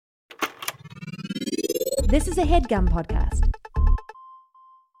This is a HeadGum podcast.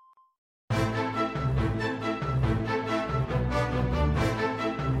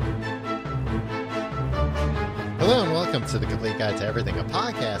 Hello and welcome to The Complete Guide to Everything, a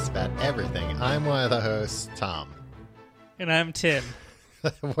podcast about everything. I'm one of the hosts, Tom. And I'm Tim.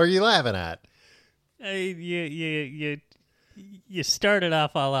 What are you laughing at? You started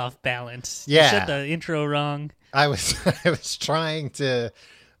off all off balance. Yeah. You said the intro wrong. I was trying to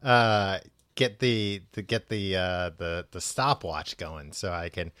get the stopwatch going so I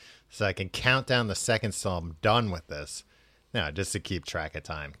can count down the seconds till I'm done with this. No, just to keep track of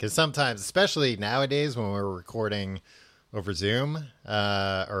time. Because sometimes, especially nowadays when we're recording over Zoom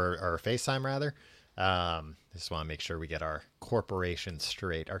or FaceTime rather, I just want to make sure we get our corporation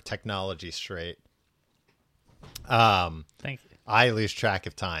straight, our technology straight. Thank you. I lose track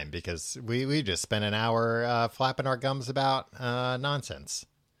of time because we just spent an hour flapping our gums about nonsense.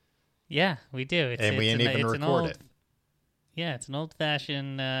 Yeah, we do. We didn't even record it. Yeah, it's an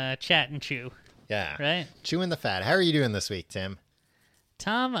old-fashioned chat and chew. Yeah. Right? Chewing the fat. How are you doing this week, Tim?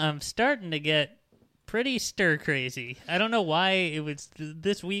 Tom, I'm starting to get pretty stir-crazy. I don't know why it was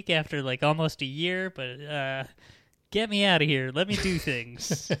this week after like almost a year, but get me out of here. Let me do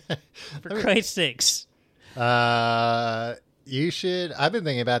things. For Christ's sakes. You should. I've been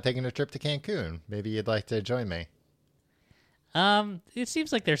thinking about taking a trip to Cancun. Maybe you'd like to join me. It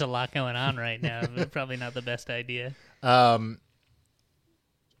seems like there's a lot going on right now. Probably not the best idea. I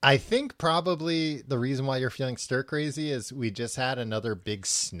think probably the reason why you're feeling stir crazy is we just had another big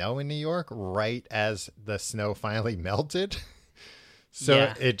snow in New York right as the snow finally melted. So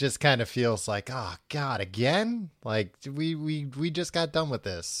yeah. It just kind of feels like, oh God, again? Like we just got done with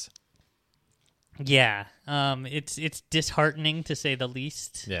this. Yeah. It's disheartening to say the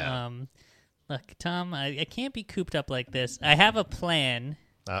least. Yeah. Look, Tom, I can't be cooped up like this. I have a plan.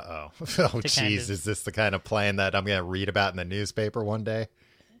 Oh, geez. Is this the kind of plan that I'm going to read about in the newspaper one day?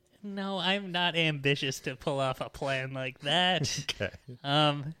 No, I'm not ambitious to pull off a plan like that. Okay.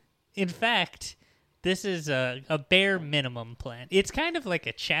 In fact, this is a bare minimum plan. It's kind of like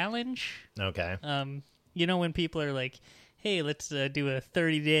a challenge. Okay. You know when people are like, hey, let's do a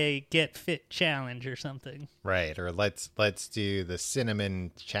 30-day get fit challenge or something. Right. Or let's do the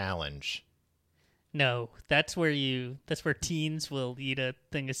cinnamon challenge. No, that's where teens will eat a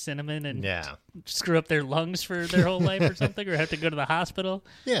thing of cinnamon and yeah. screw up their lungs for their whole life or something, or have to go to the hospital.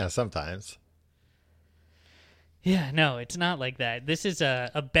 Yeah, sometimes. Yeah, no, it's not like that. This is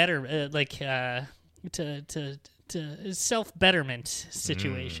a better, to self-betterment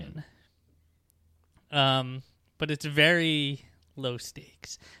situation. But it's very low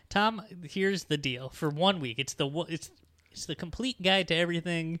stakes. Tom, here's the deal. For 1 week, it's the complete guide to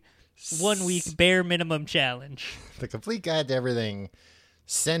everything. 1 week bare minimum challenge. The complete guide to everything.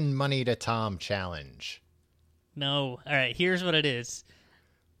 Send money to Tom challenge. No. All right. Here's what it is.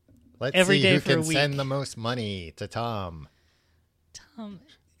 Let's Every see day who for a can week. send the most money to Tom. Tom.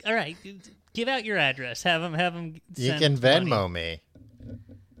 All right. Give out your address. Have him. You Send can Venmo money. me.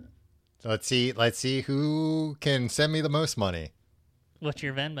 Let's see who can send me the most money. What's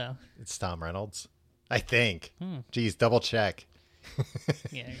your Venmo? It's Tom Reynolds, I think. Geez, double check.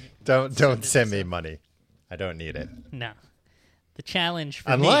 Yeah. Don't send me money. I don't need it. No. The challenge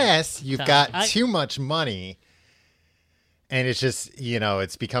for unless me, you've Tom, got too much money and it's just,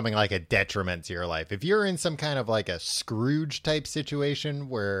 it's becoming like a detriment to your life. If you're in some kind of like a Scrooge type situation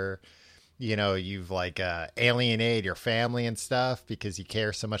where, you've like alienated your family and stuff because you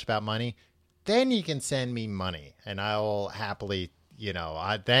care so much about money, then you can send me money and I'll happily,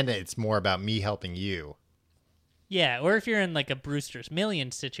 then it's more about me helping you. Yeah, or if you're in like a Brewster's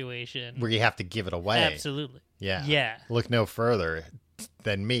Millions situation. Where you have to give it away. Absolutely. Yeah. Yeah. Look no further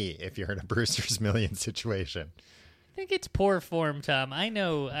than me if you're in a Brewster's Millions situation. I think it's poor form, Tom. I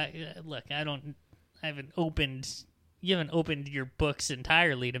know. Look, you haven't opened your books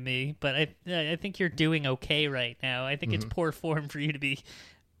entirely to me, but I think you're doing okay right now. I think it's poor form for you to be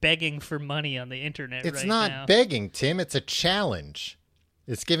begging for money on the internet it's right not now. begging, Tim. It's a challenge.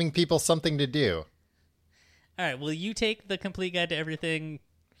 It's giving people something to do. All right, will you take the complete guide to everything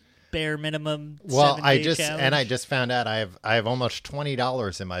bare minimum? Well, I challenge? just found out I have almost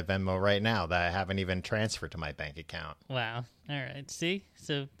 $20 in my Venmo right now that I haven't even transferred to my bank account. Wow. All right. See?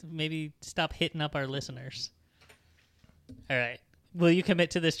 So maybe stop hitting up our listeners. All right. Will you commit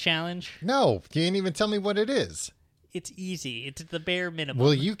to this challenge? No, you didn't even tell me what it is. It's easy. It's the bare minimum.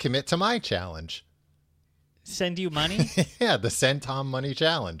 Will you commit to my challenge? Send you money? Yeah, the Send Tom Money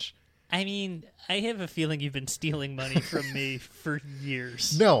Challenge. I mean, I have a feeling you've been stealing money from me for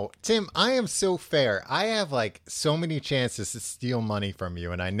years. No, Tim, I am so fair. I have like so many chances to steal money from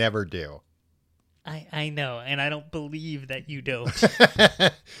you, and I never do. I know, and I don't believe that you don't.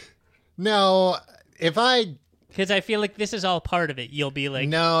 No, if I Because I feel like this is all part of it. You'll be like,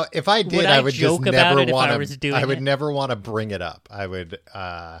 no, if I did, would I I would just joke about never it if I want was to. doing I would it? never want to bring it up. I would.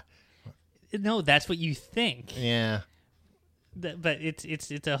 no, that's what you think. Yeah. But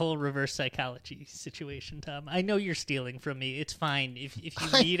it's a whole reverse psychology situation, Tom. I know you're stealing from me. It's fine. If you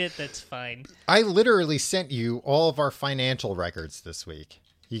need it, that's fine. I literally sent you all of our financial records this week.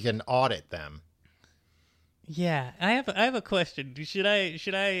 You can audit them. Yeah, I have a question. Should I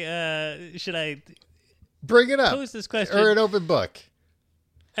Bring it up. pose this question? Or an open book.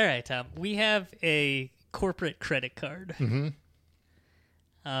 All right, Tom. We have a corporate credit card. Mm-hmm.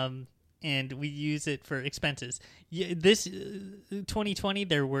 And we use it for expenses. This 2020,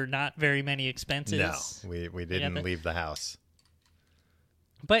 there were not very many expenses. No, we didn't leave the house.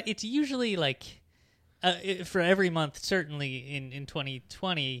 But it's usually like for every month. Certainly in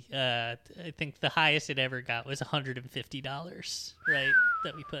 2020, I think the highest it ever got was $150. Right,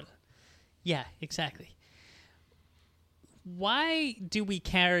 that we put. Yeah, exactly. Why do we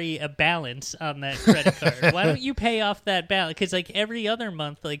carry a balance on that credit card? Why don't you pay off that balance? Because like every other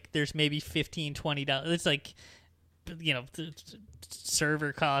month, like there's maybe $15, $20. It's like,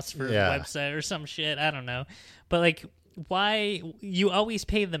 server costs for a website or some shit. I don't know. But like, why you always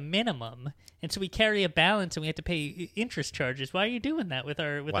pay the minimum, and so we carry a balance and we have to pay interest charges. Why are you doing that with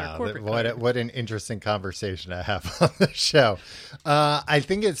our corporate card? What an interesting conversation to have on the show. I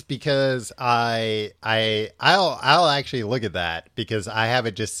think it's because I'll actually look at that because I have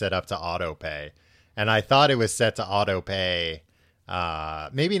it just set up to auto pay, and I thought it was set to auto pay.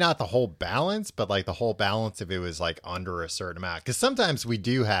 Maybe not the whole balance, but like the whole balance if it was like under a certain amount. Because sometimes we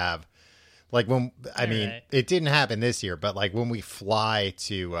do have. Like it didn't happen this year, but like when we fly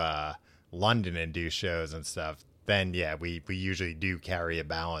to London and do shows and stuff, then yeah, we usually do carry a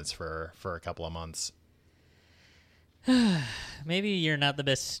balance for a couple of months. Maybe you're not the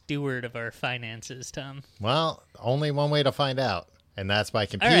best steward of our finances, Tom. Well, only one way to find out, and that's by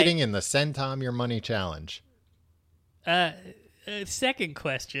competing in the Send Tom Your Money Challenge. Second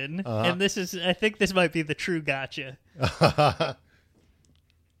question, and I think this might be the true gotcha.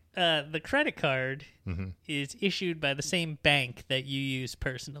 The credit card is issued by the same bank that you use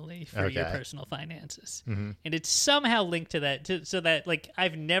personally for your personal finances. And it's somehow linked to that, so that like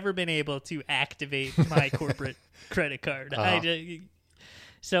I've never been able to activate my corporate credit card. But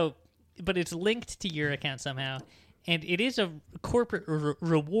it's linked to your account somehow, and it is a corporate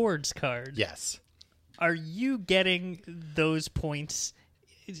rewards card. Yes. Are you getting those points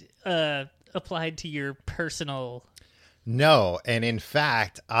applied to your personal? No, and in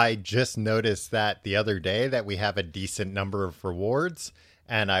fact, I just noticed that the other day that we have a decent number of rewards,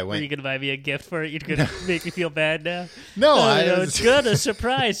 and I went... Are you going to buy me a gift for it? You're going to make me feel bad now? No, it's going to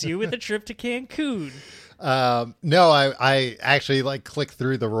surprise you with a trip to Cancun. No, I actually like clicked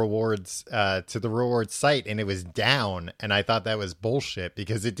through the rewards to the rewards site, and it was down, and I thought that was bullshit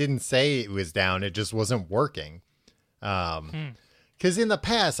because it didn't say it was down, it just wasn't working. Because in the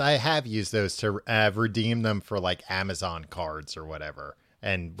past, I have used those to redeem them for like Amazon cards or whatever.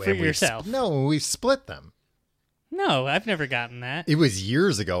 And for yourself? No, we've split them. No, I've never gotten that. It was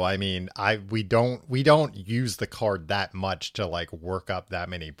years ago. I mean, we don't use the card that much to like work up that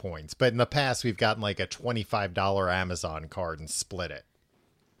many points. But in the past, we've gotten like a $25 Amazon card and split it.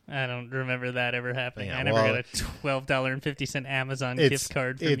 I don't remember that ever happening. Yeah, I never got a $12.50 Amazon gift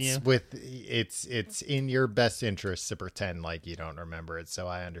card from you. It's in your best interest to pretend like you don't remember it, so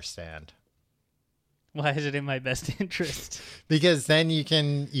I understand. Why is it in my best interest? Because then you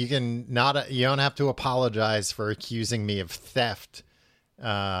don't have to apologize for accusing me of theft.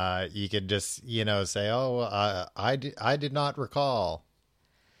 You could just say, "Oh, I did not recall."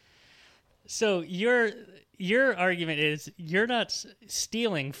 So your argument is you're not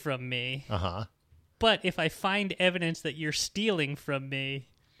stealing from me. But if I find evidence that you're stealing from me,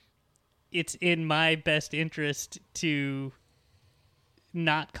 it's in my best interest to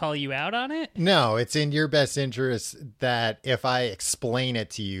not call you out on it? No, it's in your best interest that if I explain it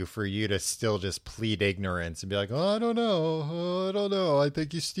to you, for you to still just plead ignorance and be like, "Oh, I don't know. I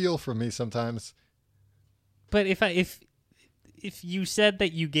think you steal from me sometimes." But if you said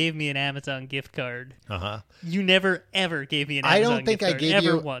that you gave me an Amazon gift card, you never ever gave me an Amazon gift card. I gave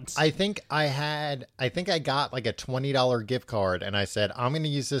you once. I think I got like a $20 gift card, and I said, "I'm going to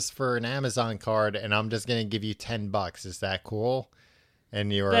use this for an Amazon card, and I'm just going to give you $10. Is that cool?"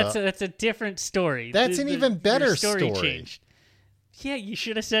 And you're that's a different story. That's an even better story. Changed. Yeah, you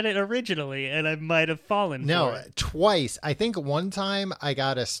should have said it originally, and I might have fallen for it. Twice. I think one time I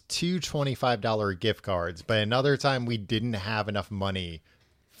got us two $25 gift cards, but another time we didn't have enough money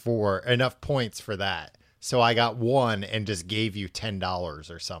for enough points for that. So I got one and just gave you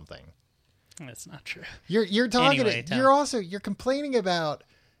 $10 or something. That's not true. You're talking. Anyway, You're complaining about.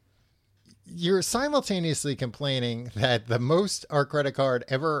 You're simultaneously complaining that the most our credit card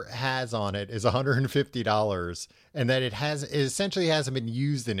ever has on it is $150, and that it essentially hasn't been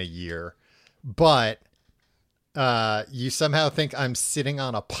used in a year, but you somehow think I'm sitting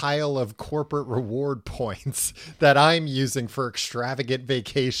on a pile of corporate reward points that I'm using for extravagant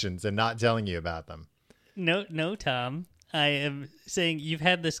vacations and not telling you about them. No, Tom. I am saying you've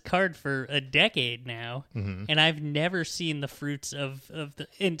had this card for a decade now, and I've never seen the fruits of the.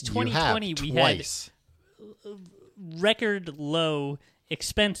 In 2020, we had record low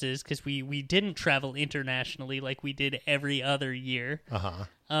expenses because we didn't travel internationally like we did every other year.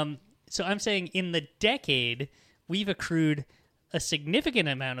 So I'm saying in the decade, we've accrued a significant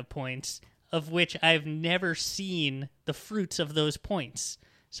amount of points, of which I've never seen the fruits of those points.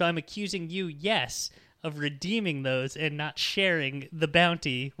 So I'm accusing you, yes, of redeeming those and not sharing the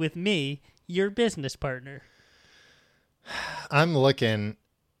bounty with me, your business partner. I'm looking.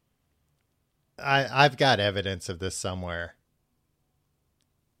 I've got evidence of this somewhere.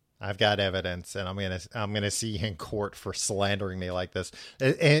 I've got evidence, and I'm gonna see you in court for slandering me like this.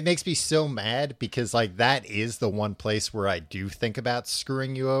 And it makes me so mad because like that is the one place where I do think about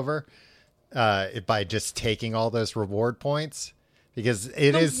screwing you over, by just taking all those reward points. Because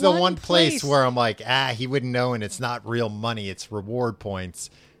it is the one place where I'm like, he wouldn't know, and it's not real money, it's reward points.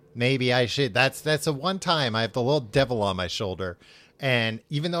 Maybe I should. That's a one time I have the little devil on my shoulder. And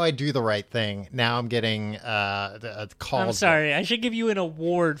even though I do the right thing, now I'm getting a call. I'm sorry. I should give you an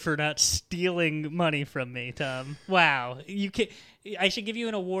award for not stealing money from me, Tom. Wow. I should give you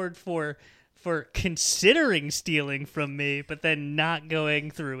an award for considering stealing from me, but then not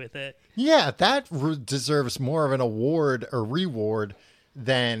going through with it. Yeah, that deserves more of an award or reward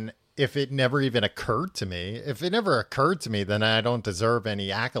than if it never even occurred to me. If it never occurred to me, then I don't deserve any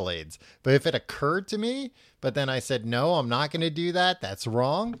accolades. But if it occurred to me, but then I said, no, I'm not going to do that, that's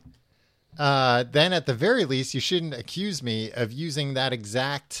wrong. Then at the very least, you shouldn't accuse me of using that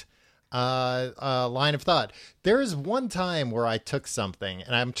exact line of thought. There is one time where I took something,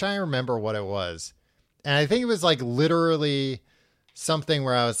 and I'm trying to remember what it was. And I think it was like literally something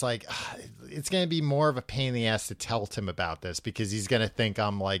where I was like, it's going to be more of a pain in the ass to tell Tim about this because he's going to think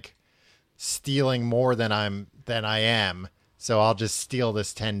I'm like stealing more than I am. So I'll just steal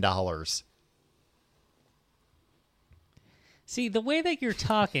this $10. See, the way that you're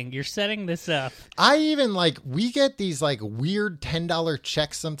talking, you're setting this up. I even we get these like weird $10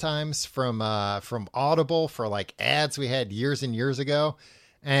 checks sometimes from Audible for like ads we had years and years ago.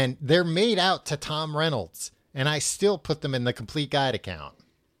 And they're made out to Tom Reynolds. And I still put them in the Complete Guide account.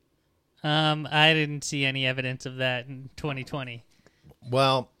 I didn't see any evidence of that in 2020.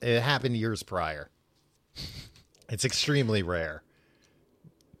 Well, it happened years prior. It's extremely rare.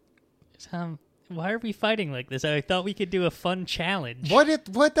 Why are we fighting like this? I thought we could do a fun challenge.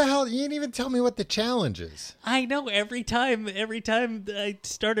 What the hell? You didn't even tell me what the challenge is. I know. Every time I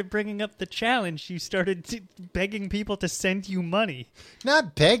started bringing up the challenge, you started begging people to send you money.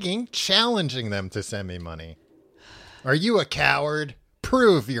 Not begging, challenging them to send me money. Are you a coward?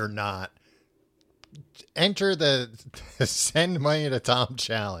 Prove you're not. Enter the send money to Tom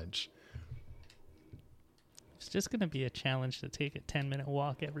challenge. It's just going to be a challenge to take a 10-minute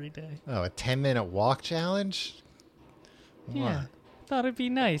walk every day. Oh, a 10-minute walk challenge? Yeah. Thought it'd be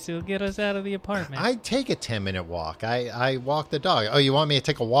nice. It'll get us out of the apartment. I take a 10-minute walk. I walk the dog. Oh, you want me to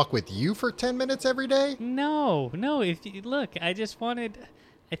take a walk with you for 10 minutes every day? No. Look, I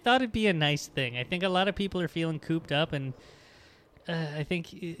thought it'd be a nice thing. I think a lot of people are feeling cooped up, and I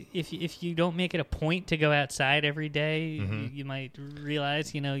think if you don't make it a point to go outside every day, you might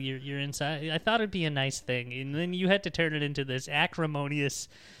realize, you're inside. I thought it'd be a nice thing, and then you had to turn it into this acrimonious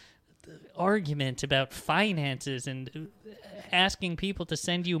argument about finances and asking people to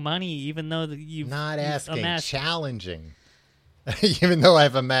send you money, even though you've not asking, amassed... challenging. Even though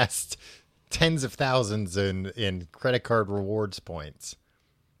I've amassed tens of thousands in credit card rewards points.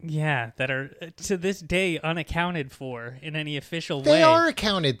 Yeah, that are to this day unaccounted for in any official way. They are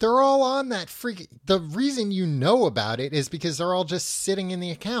accounted. They're all on that freaking... The reason you know about it is because they're all just sitting in the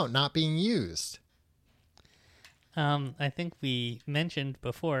account, not being used. I think we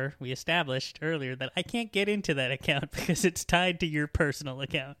established earlier that I can't get into that account because it's tied to your personal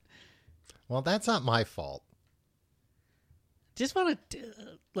account. Well, that's not my fault. Just want to...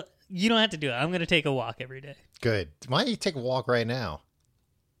 Look, you don't have to do it. I'm going to take a walk every day. Good. Why don't you take a walk right now?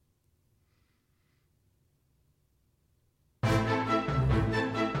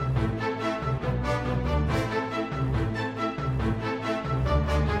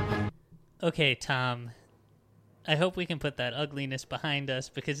 Okay, Tom. I hope we can put that ugliness behind us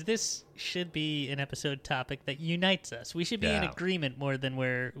because this should be an episode topic that unites us. We should be in agreement more than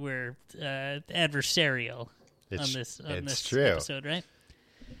we're adversarial on this true. episode, right?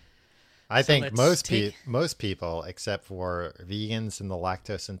 I think most people, except for vegans and the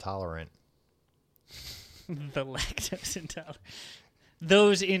lactose intolerant. The lactose intolerant.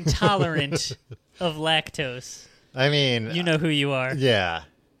 Those intolerant of lactose. I mean, you know who you are. Yeah.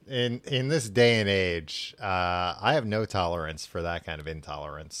 In this day and age, I have no tolerance for that kind of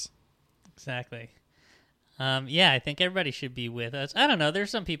intolerance. Exactly. Yeah, I think everybody should be with us. I don't know. There's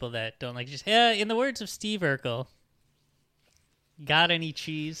some people that don't like just. In the words of Steve Urkel, got any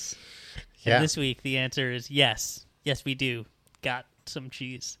cheese? Yeah. And this week, the answer is yes. Yes, we do. Got some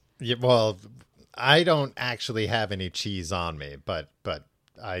cheese. Yeah, well, I don't actually have any cheese on me, but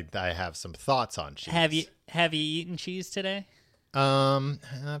I have some thoughts on cheese. Have you eaten cheese today?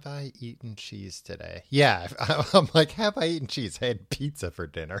 Have I eaten cheese today? Yeah, I'm like, have I eaten cheese? I had pizza for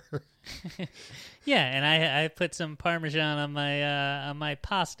dinner. Yeah, and I put some Parmesan on my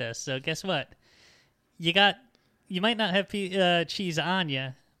pasta. So guess what? You might not have cheese on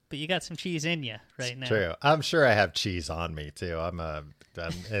you, but you got some cheese in you right now. True. I'm sure I have cheese on me too. I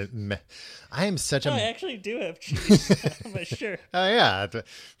am such a. I actually do have cheese on my shirt. Oh yeah,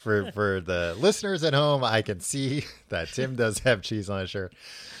 for the listeners at home, I can see that Tim does have cheese on his shirt.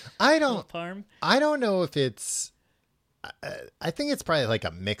 I don't know if it's. I think it's probably like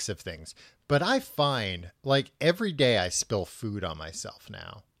a mix of things, but I find like every day I spill food on myself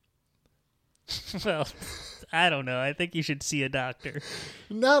now. Well, I don't know. I think you should see a doctor.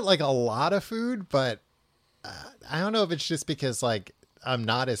 Not like a lot of food, but I don't know if it's just because like I'm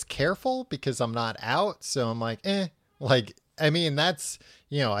not as careful because I'm not out. So I'm like, like, I mean, that's,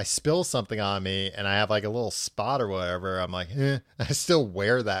 I spill something on me and I have like a little spot or whatever. I'm like, I still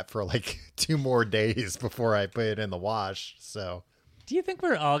wear that for like 2 more days before I put it in the wash. So do you think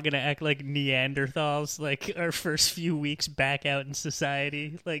we're all going to act like Neanderthals, like our first few weeks back out in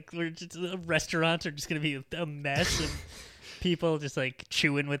society? Like restaurants are just going to be a mess and people just like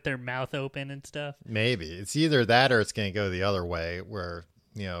chewing with their mouth open and stuff? Maybe. It's either that or it's going to go the other way where,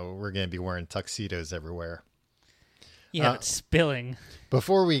 we're going to be wearing tuxedos everywhere. Yeah, but spilling.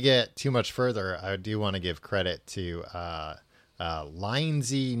 Before we get too much further, I do want to give credit to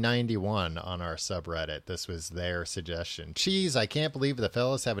Lindsay91 on our subreddit. This was their suggestion. Cheese, I can't believe the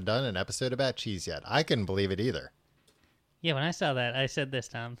fellas haven't done an episode about cheese yet. I couldn't believe it either. Yeah, when I saw that, I said this,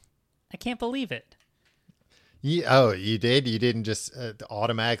 Tom. I can't believe it. You did? You didn't just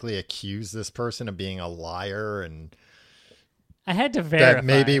automatically accuse this person of being a liar and... I had to verify. That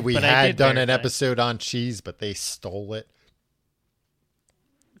maybe we had done verify an episode on cheese, but they stole it.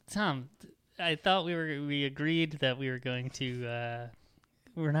 Tom, I thought we agreed that we were going to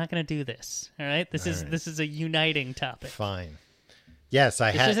we're not going to do this. All right? This is a uniting topic. Fine. Yes,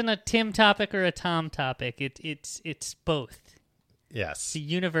 This isn't a Tim topic or a Tom topic. It's both. Yes. It's a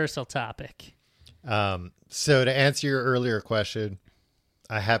universal topic. So to answer your earlier question,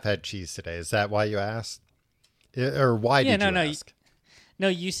 I have had cheese today. Is that why you asked? Or why did you ask? No,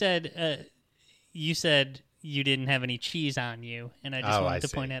 you said you didn't have any cheese on you, and I just wanted to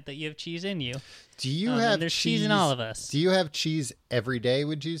point out that you have cheese in you. Do you have there's cheese in all of us. Do you have cheese every day,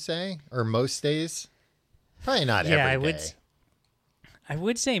 would you say? Or most days? Probably not every day. I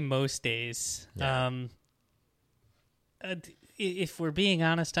would say most days. Yeah. If we're being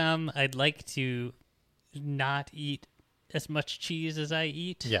honest, Tom, I'd like to not eat as much cheese as I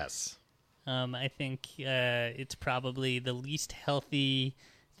eat. Yes. I think it's probably the least healthy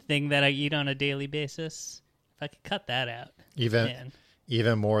thing that I eat on a daily basis. If I could cut that out.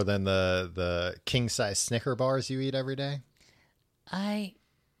 Even more than the king-size Snicker bars you eat every day?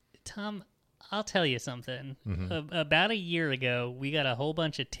 Tom, I'll tell you something. Mm-hmm. About a year ago, we got a whole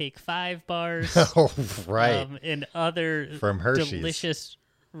bunch of Take 5 bars. Oh, right. And other from Hershey's. Delicious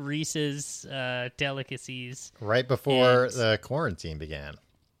Reese's delicacies. Right before the quarantine began.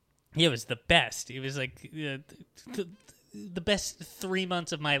 It was the best. It was like the best 3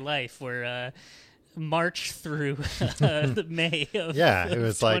 months of my life were March through the May of it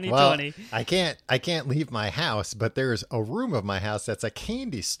was 2020. like, well, I can't leave my house, but there's a room of my house that's a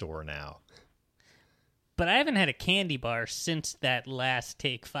candy store now. But I haven't had a candy bar since that last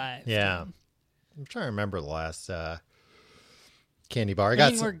Take 5. Yeah. Tom. I'm trying to remember the last candy bar.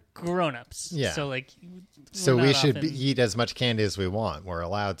 We're grown-ups. Yeah. So we should eat as much candy as we want. We're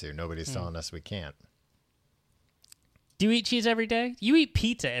allowed to. Nobody's telling us we can't. Do you eat cheese every day? You eat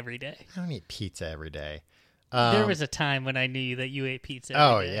pizza every day. I don't eat pizza every day. There was a time when I knew that you ate pizza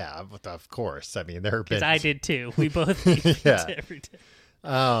every day. Yeah, of course. I mean, there have been... Because I did too. We both eat pizza every day.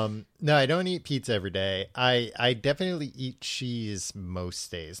 No, I don't eat pizza every day. I definitely eat cheese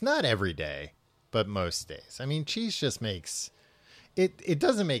most days. Not every day, but most days. I mean, cheese just makes it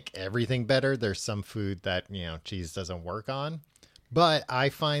doesn't make everything better. There's some food that, cheese doesn't work on. But I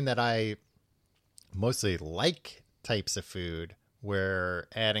find that I mostly like types of food where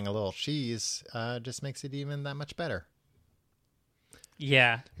adding a little cheese just makes it even that much better.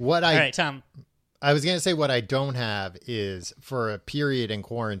 Yeah. All right, Tom. I was going to say what I don't have is for a period in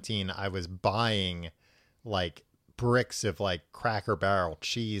quarantine, I was buying like bricks of like Cracker Barrel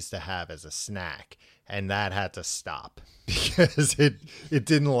cheese to have as a snack. And that had to stop because it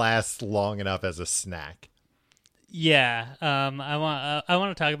didn't last long enough as a snack. Yeah. I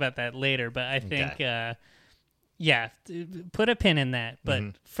want to talk about that later, but I think, Okay. put a pin in that. But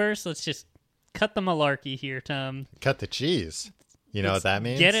first, let's just cut the malarkey here, Tom. Cut the cheese. You know what that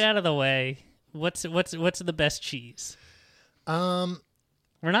means? Get it out of the way. What's the best cheese?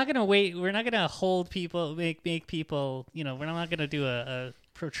 We're not gonna wait. We're not gonna hold people, make people. We're not gonna do a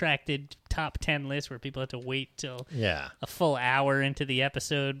protracted top 10 list where people have to wait till a full hour into the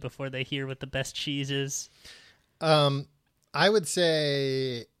episode before they hear what the best cheese is. I would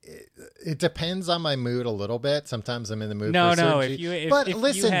say it depends on my mood a little bit. Sometimes I'm in the mood for No. certain cheese. But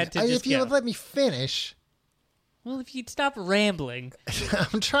listen, if you would let me finish. Well, if you'd stop rambling.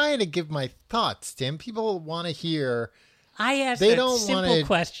 I'm trying to give my thoughts, Tim. People want to hear. I asked a simple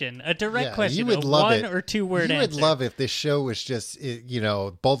question, a direct question, you would a love one it. or two word answer. You would answer. love if this show was just,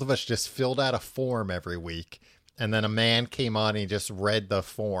 both of us just filled out a form every week, and then a man came on and he just read the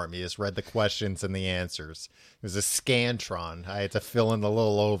form. He just read the questions and the answers. It was a Scantron. I had to fill in the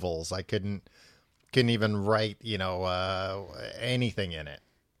little ovals. I couldn't even write, anything in it.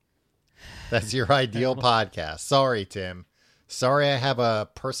 That's your ideal podcast. Sorry, Tim. Sorry, I have a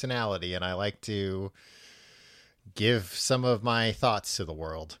personality and I like to give some of my thoughts to the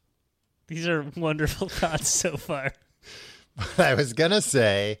world. These are wonderful thoughts so far. I was going to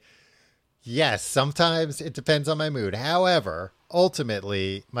say, yes, sometimes it depends on my mood. However,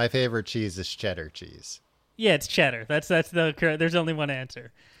 ultimately, my favorite cheese is cheddar cheese. Yeah, it's cheddar. That's the correct. There's only one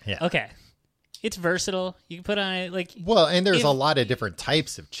answer. Yeah. Okay. It's versatile. You can put on it like. Well, and there's a lot of different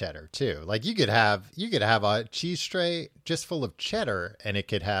types of cheddar too. Like you could have a cheese tray just full of cheddar, and it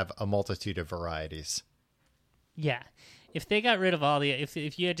could have a multitude of varieties. Yeah, if they got rid of all the,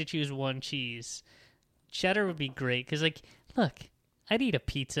 if you had to choose one cheese, cheddar would be great. Because look, I'd eat a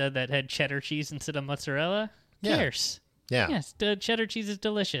pizza that had cheddar cheese instead of mozzarella. Yeah. Cheers. Yeah. Yes, the cheddar cheese is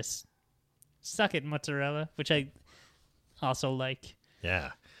delicious. Suck it, mozzarella, which I also like.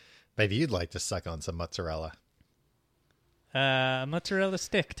 Yeah. Maybe you'd like to suck on some mozzarella. Mozzarella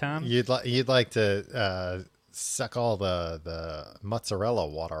stick, Tom. You'd like to suck all the mozzarella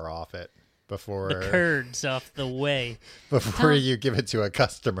water off it before the curds off the way before you give it to a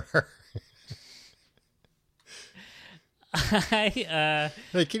customer. Hey,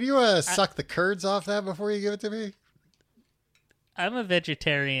 can you suck the curds off that before you give it to me? I'm a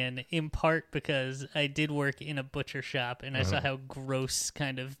vegetarian in part because I did work in a butcher shop and I saw how gross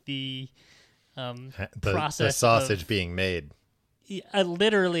kind of the process the sausage being made.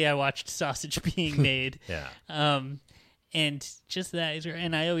 Literally, I watched sausage being made. Yeah. And just that is,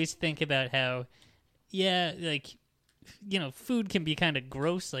 and I always think about how, food can be kind of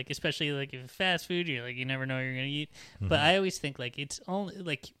gross, like especially like if fast food, you're like you never know what you're gonna eat. Mm-hmm. But I always think like it's only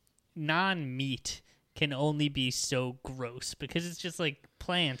like non-meat can only be so gross because it's just like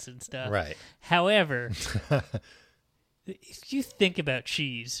plants and stuff. Right. However, if you think about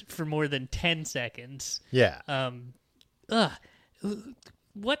cheese for more than 10 seconds, what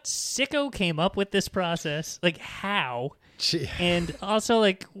sicko came up with this process? Like how? And also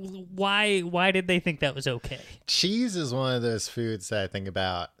like why did they think that was okay? Cheese is one of those foods that I think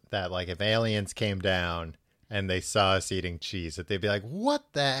about that like if aliens came down and they saw us eating cheese, that they'd be like,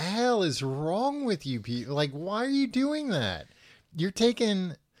 what the hell is wrong with you people? Like, why are you doing that? You're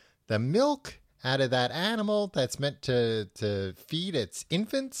taking the milk out of that animal that's meant to feed its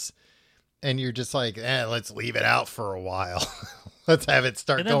infants, and you're just like, let's leave it out for a while. Let's have it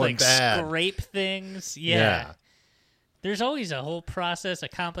start going bad. Scrape things. Yeah. There's always a whole process, a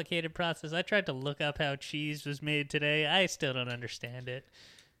complicated process. I tried to look up how cheese was made today. I still don't understand it.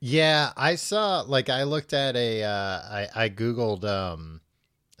 Yeah, I saw, I looked at I Googled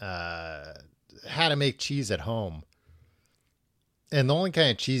how to make cheese at home. And the only kind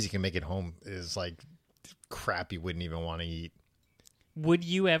of cheese you can make at home is like crap you wouldn't even want to eat. Would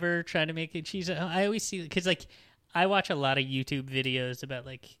you ever try to make a cheese at home? I always see, because I watch a lot of YouTube videos about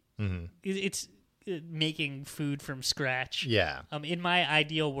it's making food from scratch. Yeah. In my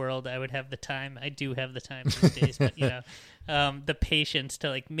ideal world, I would have the time. I do have the time these days, but the patience to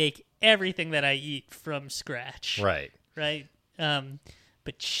like make everything that I eat from scratch. Right. Right.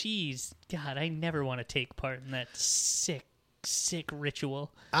 But cheese, God, I never want to take part in that sick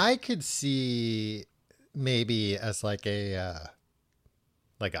ritual. I could see maybe as like a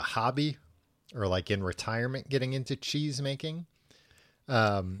hobby, or like in retirement getting into cheese making.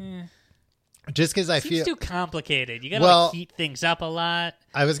 Just because I Seems feel too complicated. You gotta heat things up a lot.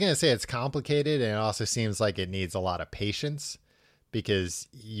 I was gonna say it's complicated, and it also seems like it needs a lot of patience, because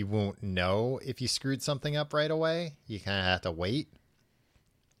you won't know if you screwed something up right away. You kind of have to wait,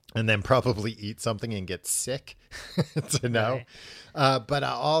 and then probably eat something and get sick to know. Right. But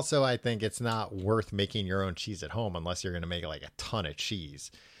also, I think it's not worth making your own cheese at home unless you're going to make like a ton of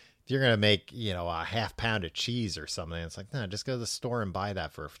cheese. If you're going to make, a half pound of cheese or something, it's like, no, just go to the store and buy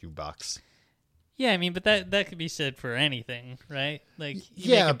that for a few bucks. Yeah, I mean, but that could be said for anything, right? Like,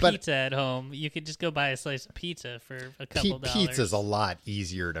 you make a pizza at home, you could just go buy a slice of pizza for a couple dollars. Pizza's a lot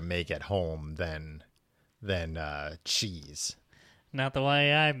easier to make at home than cheese. Not the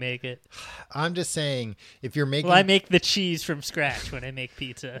way I make it. I'm just saying, if you're making... Well, I make the cheese from scratch when I make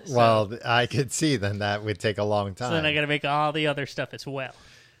pizza. So. Well, I could see then that would take a long time. So then I got to make all the other stuff as well.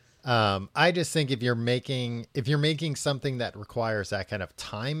 I just think if you're making something that requires that kind of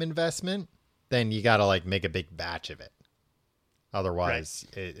time investment, then you got to like make a big batch of it. Otherwise,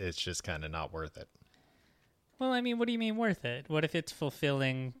 it's just kind of not worth it. Well, I mean, what do you mean worth it? What if it's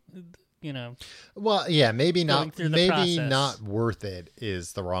fulfilling... Well, yeah, maybe not. Maybe process. Not worth it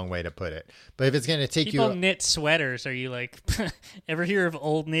is the wrong way to put it. But if it's going to take People knit sweaters. Are you like, ever hear of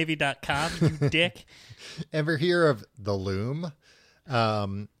OldNavy.com, you dick? Ever hear of the loom?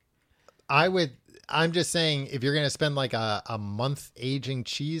 I'm just saying, if you're going to spend like a month aging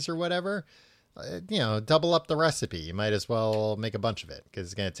cheese or whatever, double up the recipe. You might as well make a bunch of it, because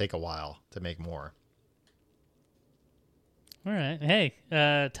it's going to take a while to make more. All right.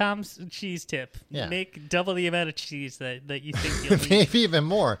 Hey, Tom's cheese tip. Yeah. Make double the amount of cheese that you think you'll need. Maybe even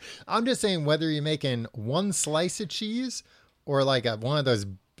more. I'm just saying, whether you're making one slice of cheese or like one of those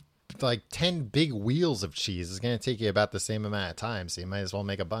like 10 big wheels of cheese is going to take you about the same amount of time. So you might as well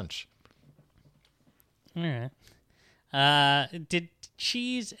make a bunch. All right. Did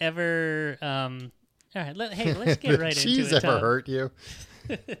cheese ever... all right. Let's get right into it. Cheese ever hurt you?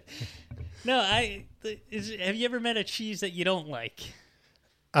 No, have you ever met a cheese that you don't like?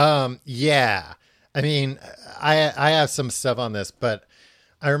 Yeah. I mean, I have some stuff on this, but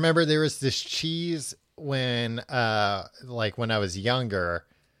I remember there was this cheese when I was younger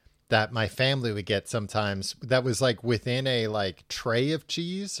that my family would get sometimes that was like within a like tray of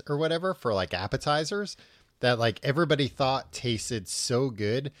cheese or whatever for like appetizers that like everybody thought tasted so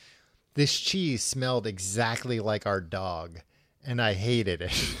good. This cheese smelled exactly like our dog, and I hated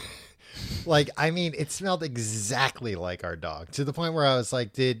it. It smelled exactly like our dog, to the point where I was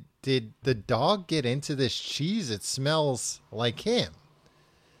like, did the dog get into this cheese? It smells like him.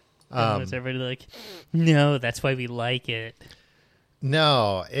 Was everybody like, no, that's why we like it.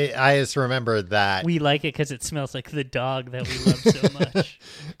 No, I just remember that. We like it because it smells like the dog that we love so much.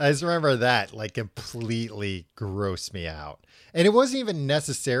 I just remember that like completely grossed me out. And it wasn't even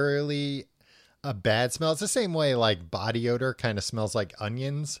necessarily a bad smell. It's the same way like body odor kind of smells like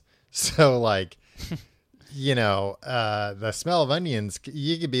onions. So like, the smell of onions,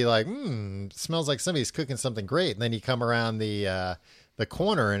 you could be like, smells like somebody's cooking something great. And then you come around the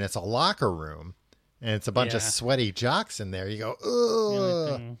corner and it's a locker room and it's a bunch of sweaty jocks in there. You go,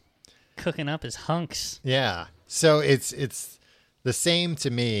 ugh. Cooking up his hunks. Yeah. So it's the same to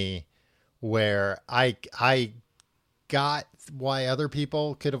me, where I got why other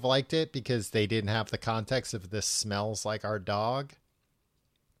people could have liked it because they didn't have the context of this smells like our dog.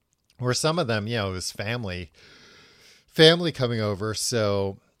 Or some of them, it was family coming over,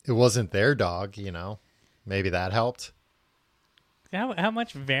 so it wasn't their dog, Maybe that helped. How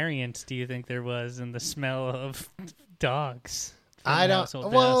much variance do you think there was in the smell of dogs? I don't.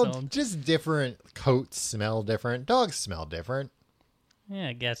 Well, just different coats smell different. Dogs smell different. Yeah,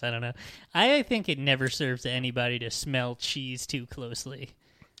 I guess. I don't know. I think it never serves anybody to smell cheese too closely.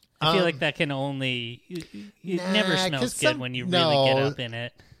 I feel like that can only... It never smells good when you really get up in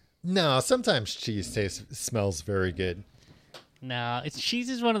it. No, sometimes cheese smells very good. No, cheese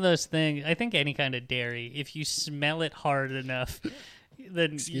is one of those things. I think any kind of dairy, if you smell it hard enough,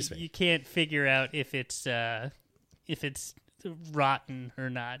 then you can't figure out if it's rotten or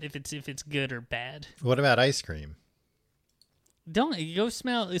not, if it's good or bad. What about ice cream? Don't go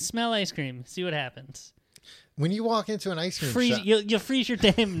smell ice cream. See what happens. when you walk into an ice cream Freeze, shop, you'll freeze your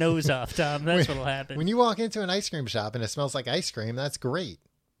damn nose off, Tom. That's what'll happen. when you walk into an ice cream shop and it smells like ice cream, that's great.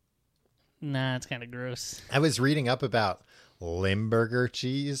 Nah, it's kind of gross. I was reading up about Limburger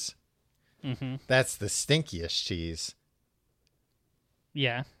cheese. Mm-hmm. That's the stinkiest cheese.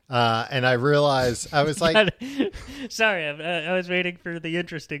 Yeah. And I realized, I was like, sorry, I was waiting for the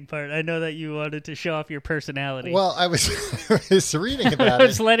interesting part. I know that you wanted to show off your personality. well, I was, I was reading I about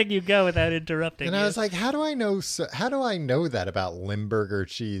was it. letting you go without interrupting. And you. I was like, how do I know that about Limburger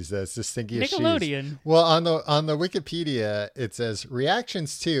cheese? That's the stinkiest cheese. Nickelodeon. Well, on the Wikipedia, it says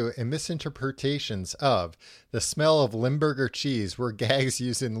reactions to and misinterpretations of the smell of Limburger cheese were gags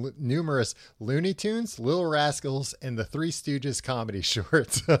used in numerous Looney Tunes, Little Rascals, and the Three Stooges comedy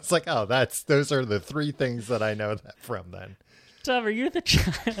shorts. I was like, oh, those are the three things that I know that from then. Tom, are you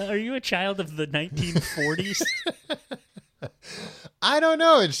a child of the 1940s? I don't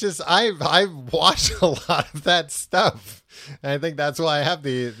know. It's just I've watched a lot of that stuff. And I think that's why I have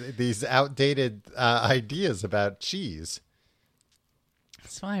these outdated ideas about cheese.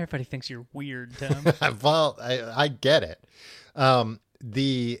 That's why everybody thinks you're weird, Tom. Well, I get it.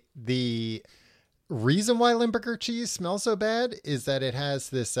 The reason why Limburger cheese smells so bad is that it has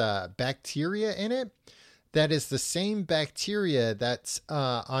this bacteria in it that is the same bacteria that's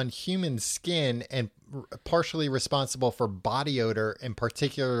on human skin and partially responsible for body odor and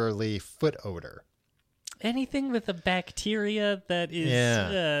particularly foot odor. Anything with a bacteria that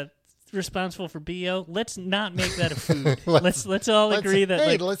is responsible for BO, let's not make that a food. let's all agree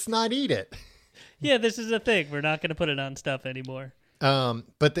that let's not eat it. Yeah, this is a thing. We're not going to put it on stuff anymore. And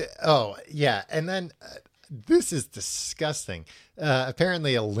then this is disgusting.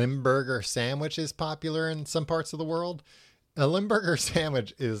 Apparently a Limburger sandwich is popular in some parts of the world. A Limburger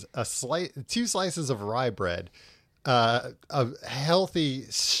sandwich is two slices of rye bread, a healthy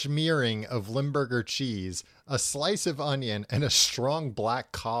smearing of Limburger cheese, a slice of onion, and a strong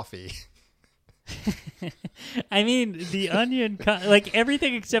black coffee. I mean, the onion, like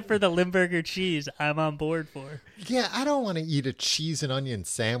everything except for the Limburger cheese, I'm on board for. Yeah, I don't want to eat a cheese and onion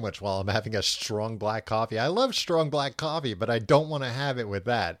sandwich while I'm having a strong black coffee. I love strong black coffee, but I don't want to have it with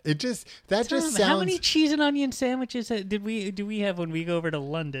that. Just sounds. How many cheese and onion sandwiches do we have when we go over to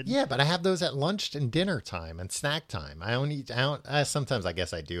London? Yeah, but I have those at lunch and dinner time and snack time. Sometimes I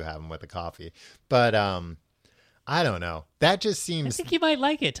guess I do have them with the coffee, but I don't know. That just seems. I think you might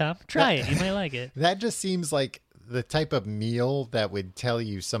like it, Tom. Try it. You might like it. That just seems like the type of meal that would tell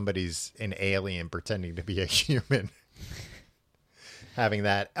you somebody's an alien pretending to be a human. Having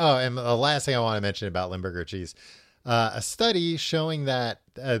that. Oh, and the last thing I want to mention about Limburger cheese. A study showing that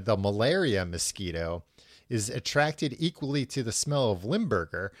the malaria mosquito is attracted equally to the smell of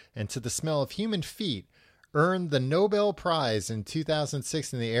Limburger and to the smell of human feet, earned the Nobel Prize in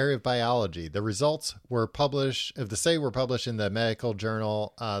 2006 in the area of biology. The results were published in the medical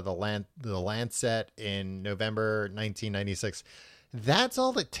journal, the Lancet, in November 1996. That's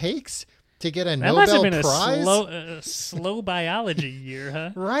all it takes to get a Nobel Prize? That must have been a slow biology year, huh?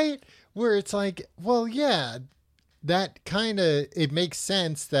 Right? Where it's like, well, yeah, that kind of, it makes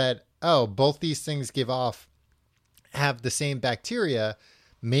sense that, both these things have the same bacteria.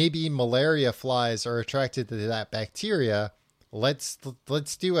 Maybe malaria flies are attracted to that bacteria. Let's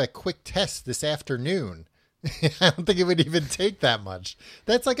do a quick test this afternoon. I don't think it would even take that much.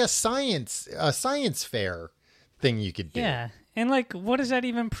 That's like a science fair thing you could do. Yeah, and like, what does that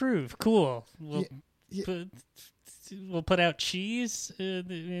even prove? Cool. We'll put out cheese.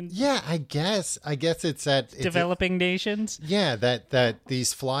 I guess it's that developing nations. Yeah, that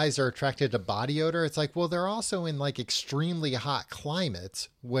these flies are attracted to body odor. It's like, well, they're also in like extremely hot climates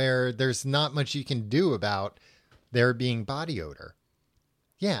where there's not much you can do about there being body odor.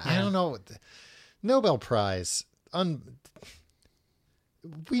 Yeah. I don't know. Nobel Prize.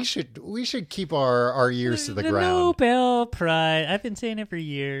 We should keep our ears to the ground. Nobel Prize. I've been saying it for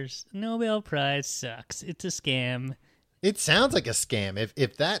years. Nobel Prize sucks. It's a scam. It sounds like a scam.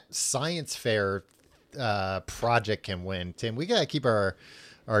 If that science fair project can win, Tim, we gotta keep our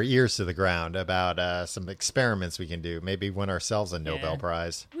ears to the ground about some experiments we can do. Maybe win ourselves a Nobel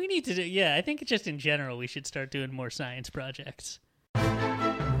Prize. We need to do. Yeah, I think just in general we should start doing more science projects.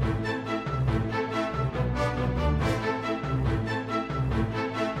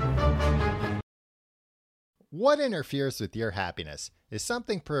 What interferes with your happiness? Is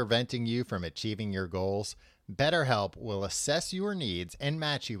something preventing you from achieving your goals? BetterHelp will assess your needs and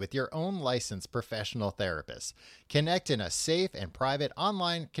match you with your own licensed professional therapist. Connect in a safe and private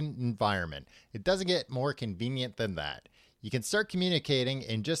online environment. It doesn't get more convenient than that. You can start communicating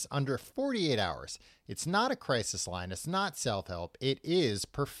in just under 48 hours. It's not a crisis line. It's not self-help. It is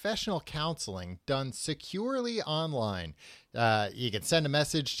professional counseling done securely online. You can send a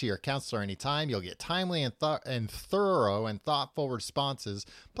message to your counselor anytime. You'll get timely and thorough and thoughtful responses.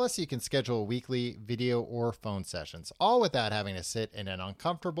 Plus, you can schedule weekly video or phone sessions, all without having to sit in an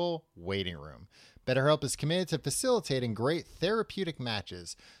uncomfortable waiting room. BetterHelp is committed to facilitating great therapeutic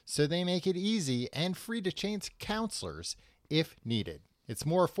matches, so they make it easy and free to change counselors if needed. It's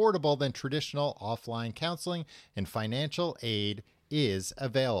more affordable than traditional offline counseling, and financial aid is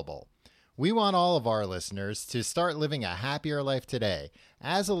available. We want all of our listeners to start living a happier life today.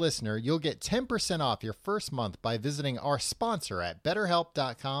 As a listener, you'll get 10% off your first month by visiting our sponsor at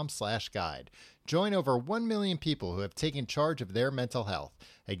betterhelp.com/guide. Join over 1 million people who have taken charge of their mental health.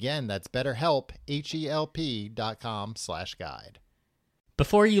 Again, that's BetterHelp, HELP.com/guide.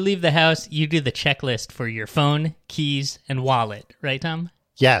 Before you leave the house, you do the checklist for your phone, keys, and wallet, right, Tom?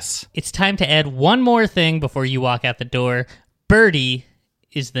 Yes. It's time to add one more thing before you walk out the door. Birdie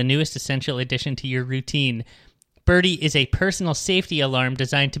is the newest essential addition to your routine. Birdie is a personal safety alarm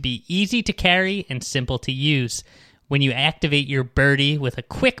designed to be easy to carry and simple to use. When you activate your Birdie with a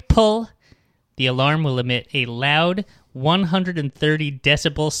quick pull, the alarm will emit a loud 130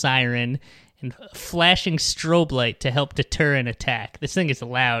 decibel siren and flashing strobe light to help deter an attack. This thing is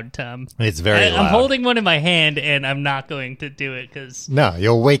loud, Tom. It's very loud. I'm holding one in my hand, and I'm not going to do it because... No,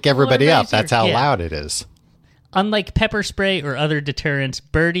 you'll wake everybody up. That's how loud it is. Unlike pepper spray or other deterrents,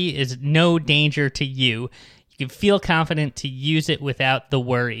 Birdie is no danger to you. You can feel confident to use it without the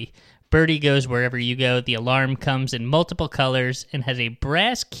worry. Birdie goes wherever you go. The alarm comes in multiple colors and has a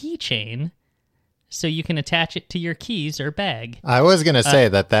brass keychain, so you can attach it to your keys or bag. I was going to say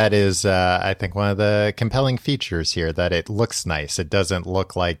that is, I think, one of the compelling features here, that it looks nice. It doesn't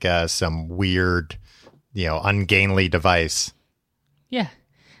look like some weird, ungainly device. Yeah.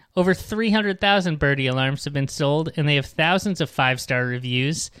 Over 300,000 Birdie alarms have been sold, and they have thousands of 5-star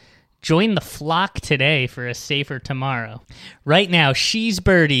reviews. Join the flock today for a safer tomorrow. Right now, She's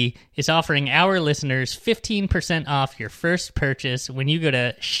Birdie is offering our listeners 15% off your first purchase when you go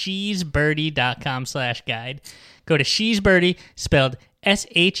to shesbirdie.com/guide. Go to She's Birdie, spelled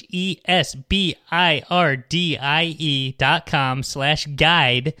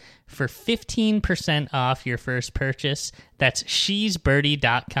SHESBIRDIE.com/guide for 15% off your first purchase. That's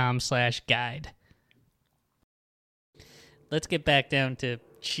shesbirdie.com/guide. Let's get back down to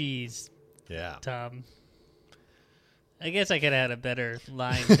cheese. Yeah. Tom. I guess I could have had a better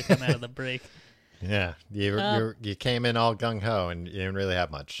line to come out of the break. Yeah. You came in all gung-ho and you didn't really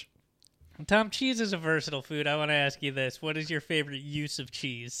have much. Tom, cheese is a versatile food. I want to ask you this. What is your favorite use of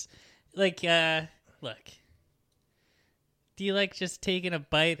cheese? Look, do you like just taking a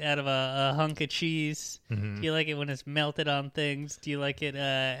bite out of a hunk of cheese? Mm-hmm. Do you like it when it's melted on things? Do you like it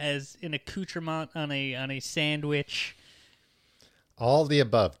as an accoutrement on a sandwich? All the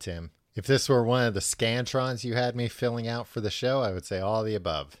above, Tim. If this were one of the Scantrons you had me filling out for the show, I would say all the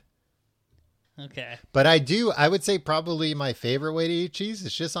above. Okay. But I would say probably my favorite way to eat cheese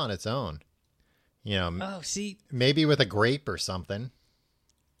is just on its own. Maybe with a grape or something.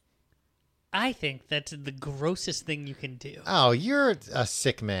 I think that's the grossest thing you can do. Oh, you're a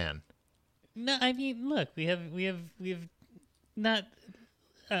sick man. No, I mean, look, we have not.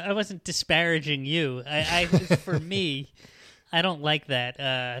 I wasn't disparaging you. I for me, I don't like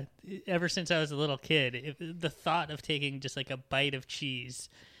that. Ever since I was a little kid, the thought of taking just like a bite of cheese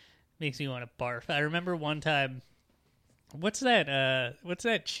makes me want to barf. I remember one time, what's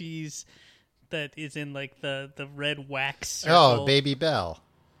that cheese that is in like the red wax circle? Oh, Baby Bell.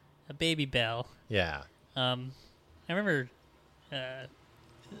 A Baby Bell. Yeah. I remember a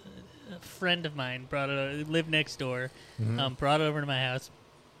friend of mine lived next door, brought it over to my house.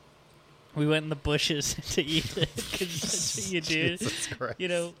 We went in the bushes to eat it, because that's what you do. Jesus Christ.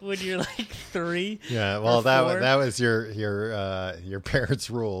 When you're like 3. Yeah, well, that was your parents'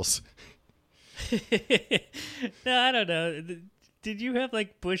 rules. No, I don't know. Did you have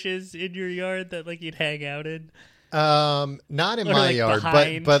like bushes in your yard that like you'd hang out in? Not in my yard,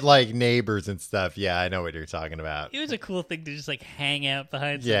 but like neighbors and stuff. Yeah, I know what you're talking about. It was a cool thing to just like hang out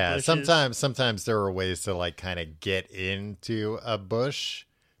behind some bushes. Sometimes there were ways to like kind of get into a bush.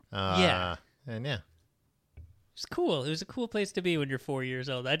 And yeah. It was cool. It was a cool place to be when you're 4 years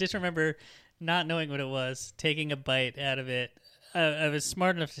old. I just remember not knowing what it was, taking a bite out of it. I was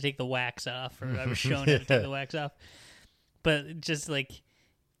smart enough to take the wax off, or I was shown how to take the wax off. But just like,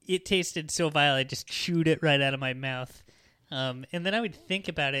 it tasted so vile, I just chewed it right out of my mouth. And then I would think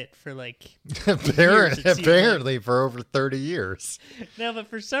about it for like apparently for over 30 years. No, but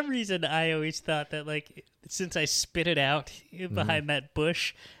for some reason I always thought that like, since I spit it out behind that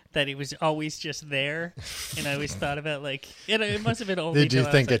bush, that it was always just there, and I always thought about like it must have been only. Did you till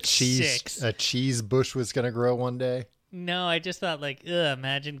I think was, like, 6. a cheese bush was going to grow one day? No, I just thought like,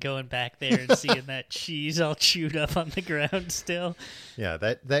 imagine going back there and seeing that cheese all chewed up on the ground still. Yeah,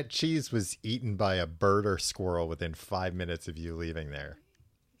 that cheese was eaten by a bird or squirrel within 5 minutes of you leaving there.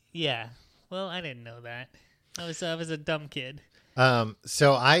 Yeah. Well, I didn't know that. I was a dumb kid.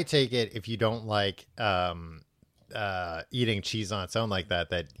 So I take it if you don't like eating cheese on its own like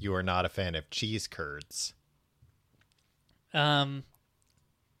that you are not a fan of cheese curds. Are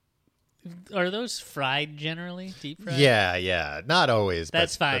those fried generally? Deep fried? Yeah. Not always.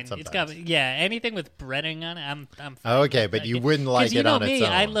 That's but fine. sometimes. It's got anything with breading on it. I'm fine. Okay, but you wouldn't like it on its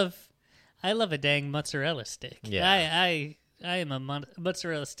own. I love a dang mozzarella stick. Yeah. I am a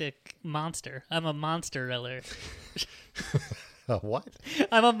mozzarella stick monster. I'm a monster-reller. What?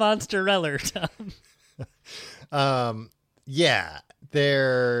 I'm a monster-reller, Tom. Yeah,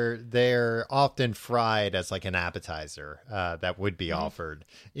 they're often fried as like an appetizer that would be offered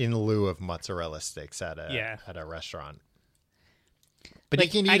in lieu of mozzarella sticks at a restaurant. But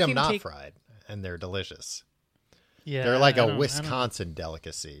Like, you can eat I them can not take- fried, and they're delicious. Yeah, They're like I a don't- Wisconsin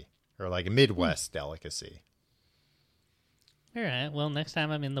delicacy or like a Midwest delicacy. All right. Well, next time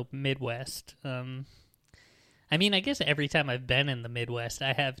I'm in the Midwest, I mean, I guess every time I've been in the Midwest,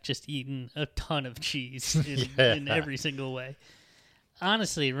 I have just eaten a ton of cheese in every single way.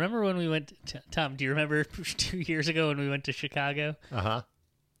 Honestly, remember when we went to, Tom, do you remember 2 years ago when we went to Chicago? Uh-huh.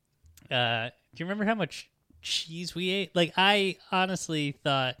 Do you remember how much cheese we ate? Like, I honestly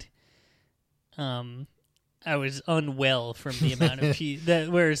thought I was unwell from the amount of cheese.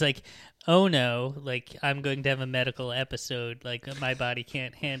 Whereas, like, oh no, like, I'm going to have a medical episode. Like, my body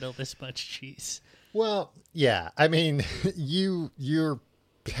can't handle this much cheese. Well, yeah. I mean, you're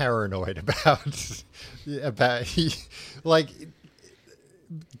paranoid about like,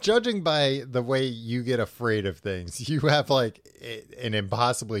 judging by the way you get afraid of things, you have like an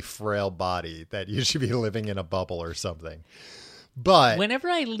impossibly frail body that you should be living in a bubble or something. But whenever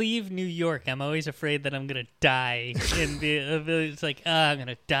I leave New York, I'm always afraid that I'm gonna die. It's like, I'm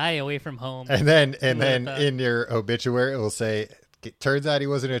gonna die away from home. and then in your obituary, it will say, "It turns out he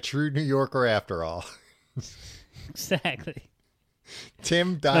wasn't a true New Yorker after all." Exactly.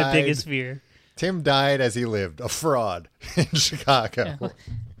 Tim died. My biggest fear. Tim died as he lived, a fraud in Chicago.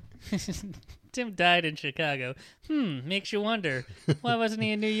 Tim died in Chicago. Makes you wonder, why wasn't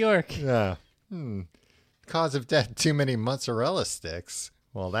he in New York? Yeah. Cause of death, too many mozzarella sticks.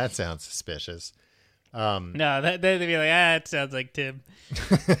 Well, that sounds suspicious. No, they'd be like, it sounds like Tim.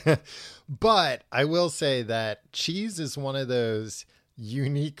 But I will say that cheese is one of those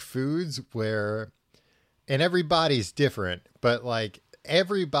unique foods where, and everybody's different, but like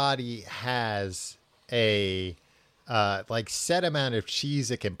everybody has a like set amount of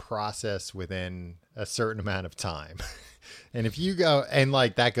cheese it can process within a certain amount of time. And if you go, and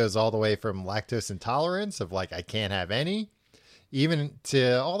like that goes all the way from lactose intolerance of like, I can't have any, even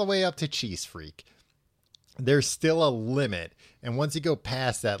to all the way up to cheese freak. There's still a limit. And once you go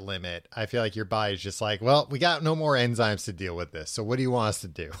past that limit, I feel like your body's just like, well, we got no more enzymes to deal with this. So what do you want us to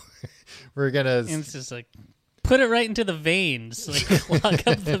do? We're going to... And it's just like, put it right into the veins. Like, clog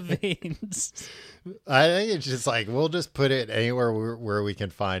up the veins. I think it's just like, we'll just put it anywhere where we can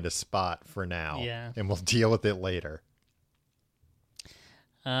find a spot for now. Yeah. And we'll deal with it later.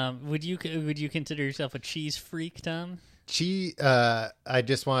 Would you consider yourself a cheese freak, Tom? I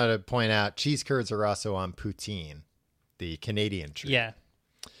just wanted to point out, cheese curds are also on poutine, the Canadian treat. Yeah.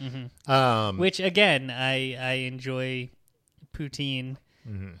 Mm-hmm. Which again, I enjoy poutine,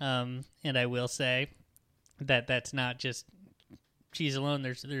 and I will say that that's not just cheese alone.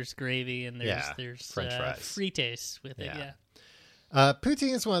 There's gravy and there's French fries, frites with it. Yeah.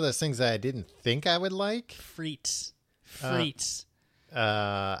 Poutine is one of those things that I didn't think I would like. Frites.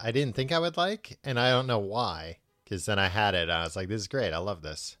 I didn't think I would like, and I don't know why. Because then I had it, and I was like, this is great. I love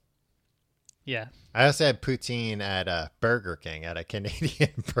this. Yeah. I also had poutine at Burger King, at a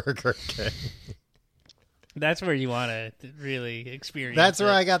Canadian Burger King. That's where you want to really experience That's it.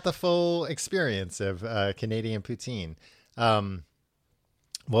 where I got the full experience of Canadian poutine.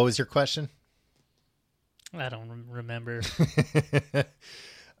 What was your question? I don't remember.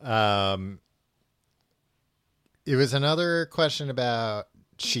 It was another question about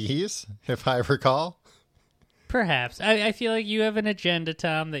cheese, if I recall. Perhaps. I feel like you have an agenda,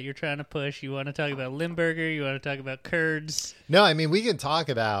 Tom, that you're trying to push. You want to talk about Limburger. You want to talk about curds. No, I mean, we can talk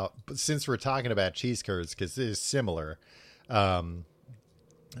about, since we're talking about cheese curds, because it is similar, halloumi,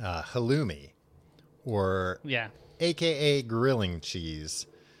 or AKA grilling cheese,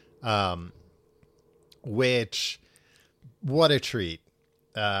 which, what a treat.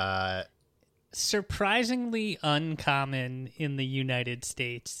 Surprisingly uncommon in the United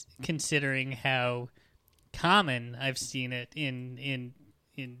States, considering how common I've seen it in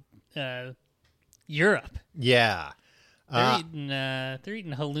Europe. Yeah. They're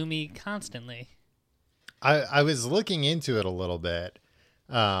eating halloumi constantly. I was looking into it a little bit,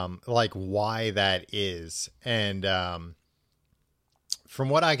 like why that is. And from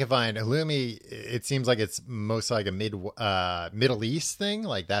what I can find, halloumi, it seems like it's most like a Middle East thing.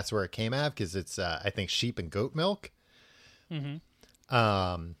 Like that's where it came out because it's, I think, sheep and goat milk. Mm-hmm.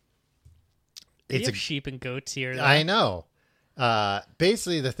 It's have sheep and goats here. Though. I know.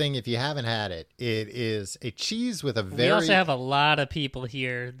 Basically, the thing, if you haven't had it, it is a cheese with a very. We also have a lot of people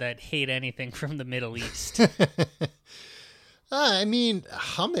here that hate anything from the Middle East. I mean,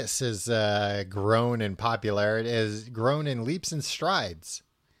 hummus has grown in popularity, has grown in leaps and strides.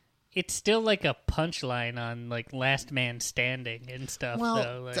 It's still like a punchline on like Last Man Standing and stuff. Well,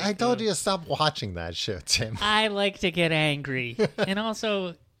 though. Like, I told you to stop watching that show, Tim. I like to get angry, and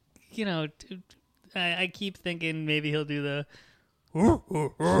also, you know, I keep thinking maybe he'll do the from.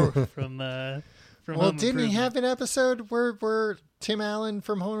 Well, Home didn't he Improvement. have an episode where Tim Allen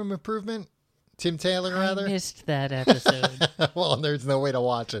from Home Improvement, Tim Taylor rather? I missed that episode. Well, there's no way to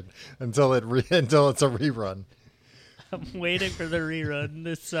watch it until until it's a rerun. I'm waiting for the rerun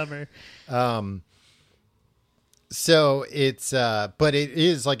this summer. So it's but it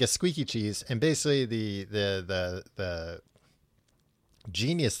is like a squeaky cheese, and basically the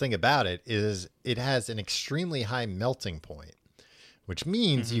genius thing about it is it has an extremely high melting point, which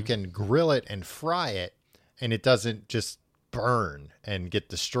means you can grill it and fry it, and it doesn't just burn and get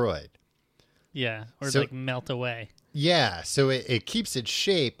destroyed. Yeah, or So- like melt away. Yeah, so it keeps its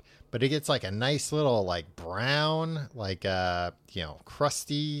shape, but it gets like a nice little like brown, like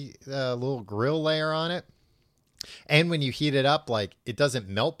crusty little grill layer on it. And when you heat it up, like it doesn't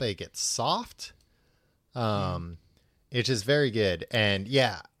melt, but it gets soft. It's just very good. And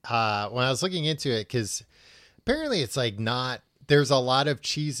yeah, when I was looking into it, because apparently it's like not. There's a lot of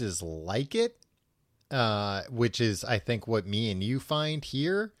cheeses like it, which is I think what me and you find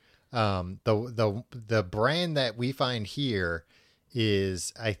here. The brand that we find here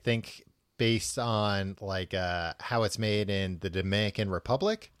is, I think, based on like how it's made in the Dominican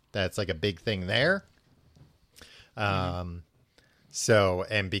Republic. That's like a big thing there. So,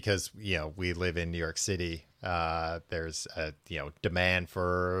 and because, we live in New York City, there's a, demand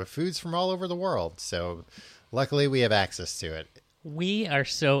for foods from all over the world. So luckily we have access to it. We are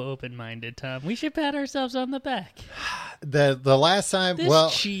so open-minded, Tom. We should pat ourselves on the back. The last time,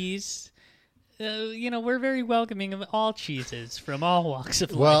 This cheese, we're very welcoming of all cheeses from all walks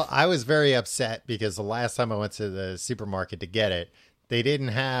of life. well, I was very upset because the last time I went to the supermarket to get it, they didn't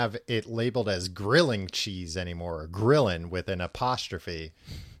have it labeled as grilling cheese anymore, or grillin' with an apostrophe.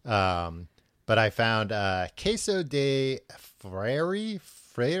 But I found queso de Frere,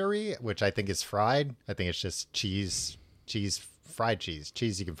 which I think is fried. I think it's just fried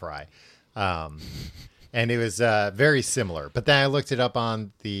cheese you can fry. And it was very similar. But then I looked it up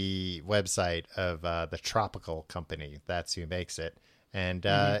on the website of the Tropical Company. That's who makes it. And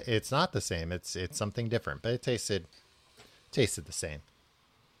it's not the same. It's something different, but it tasted the same.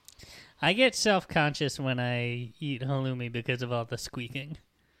 I get self-conscious when I eat halloumi because of all the squeaking.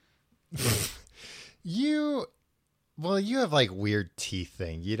 You have like weird teeth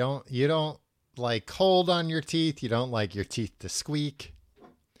thing. You don't like cold on your teeth. You don't like your teeth to squeak.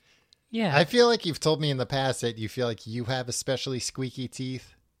 Yeah. I feel like you've told me in the past that you feel like you have especially squeaky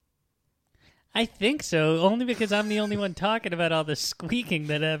teeth. I think so, only because I'm the only one talking about all the squeaking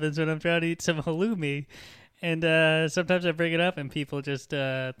that happens when I'm trying to eat some halloumi. And sometimes I bring it up and people just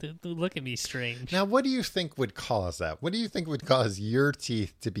look at me strange. Now, what do you think would cause that? What do you think would cause your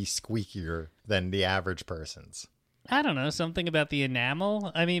teeth to be squeakier than the average person's? I don't know, something about the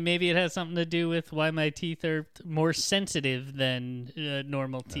enamel. I mean, maybe it has something to do with why my teeth are more sensitive than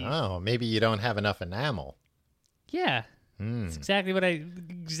normal teeth. Oh, maybe you don't have enough enamel. Yeah. It's exactly what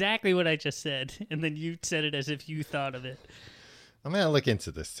I just said. And then you said it as if you thought of it. I'm going to look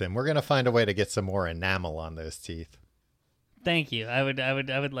into this, Tim. We're going to find a way to get some more enamel on those teeth. Thank you. I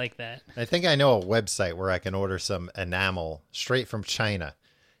would like that. I think I know a website where I can order some enamel straight from China,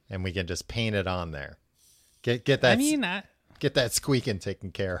 and we can just paint it on there. Get that. I mean, get that squeaking taken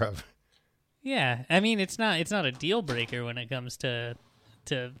care of. yeah. I mean, it's not a deal breaker when it comes to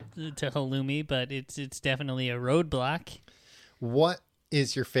halloumi, but it's definitely a roadblock. What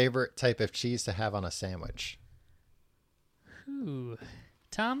is your favorite type of cheese to have on a sandwich? Ooh,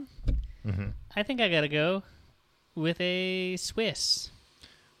 Tom, Mm-hmm. I think I gotta go with a Swiss.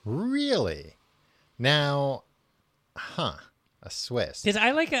 Really? Now, a Swiss. Because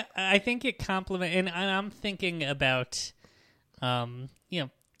I think it complement, and I'm thinking about,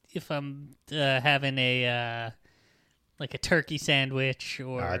 if I'm having a like a turkey sandwich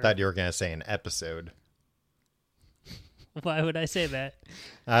or. I thought you were gonna say an episode. Why would I say that?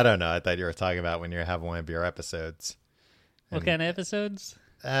 I don't know. I thought you were talking about when you're having one of your episodes. What kind of episodes?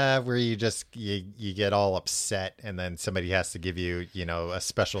 Where you just you get all upset, and then somebody has to give you a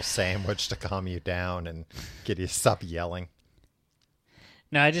special sandwich to calm you down and get you to stop yelling.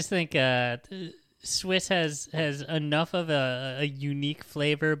 No, I just think Swiss has enough of a unique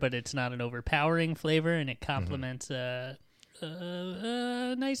flavor, but it's not an overpowering flavor, and it complements a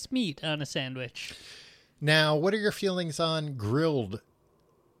nice meat on a sandwich. Now, what are your feelings on grilled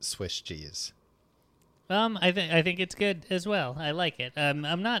Swiss cheese? I think it's good as well. I like it. I'm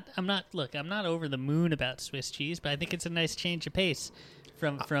not over the moon about Swiss cheese, but I think it's a nice change of pace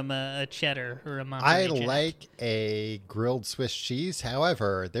from a cheddar or a Monterey Jack. like a grilled Swiss cheese.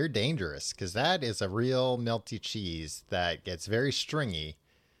 However, they're dangerous because that is a real melty cheese that gets very stringy,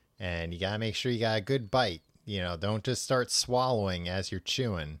 and you got to make sure you got a good bite. Don't just start swallowing as you're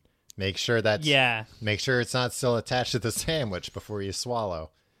chewing. Make sure it's not still attached to the sandwich before you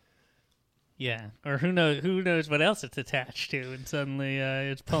swallow. Yeah, or who knows what else it's attached to, and suddenly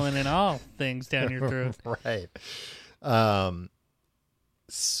it's pulling in all things down your throat. Right.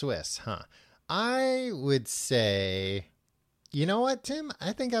 Swiss, huh? I would say, you know what, Tim?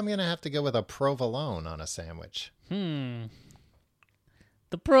 I think I'm going to have to go with a provolone on a sandwich. The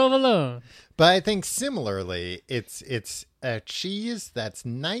provolone. But I think similarly, it's a cheese that's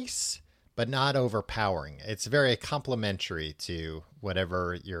nice, but not overpowering. It's very complimentary to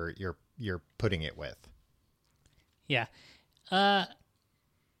whatever you're putting it with. Yeah. Tom.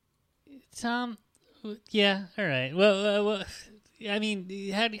 Yeah. All right. Well, I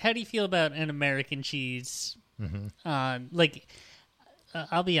mean, how do you feel about an American cheese? Mm-hmm.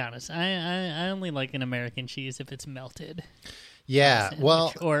 I'll be honest. I only like an American cheese if it's melted. Yeah.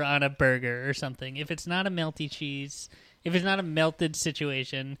 Well, or on a burger or something. If it's not a melty cheese, if it's not a melted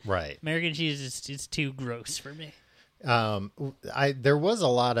situation, right? American cheese is too gross for me. There was a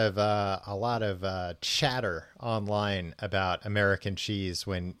lot of chatter online about American cheese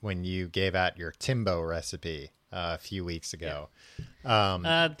when you gave out your Timbo recipe a few weeks ago.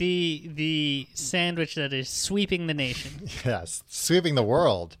 Yeah. The sandwich that is sweeping the nation. Yes, sweeping the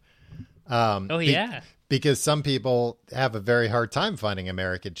world. Because some people have a very hard time finding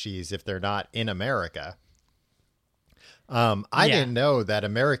American cheese if they're not in America. I didn't know that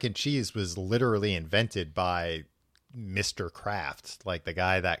American cheese was literally invented by Mr. Kraft, like the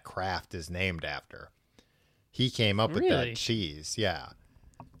guy that Kraft is named after. He came up with that cheese, yeah.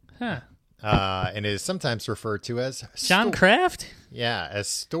 Huh. And it is sometimes referred to as John Kraft? Yeah, as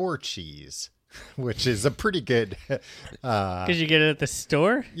store cheese, which is a pretty good... Because you get it at the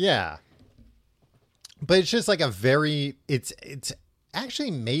store? Yeah. But it's just like it's actually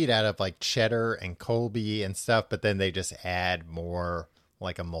made out of like cheddar and Colby and stuff, but then they just add more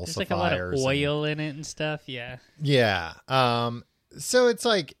like emulsifiers. There's like a lot of oil in it and stuff. Yeah. Yeah. So it's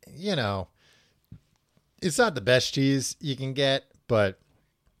like, it's not the best cheese you can get, but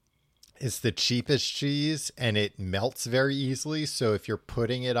it's the cheapest cheese and it melts very easily. So if you're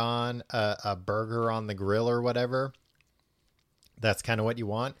putting it on a burger on the grill or whatever, that's kind of what you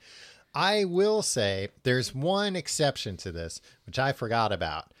want. I will say there's one exception to this, which I forgot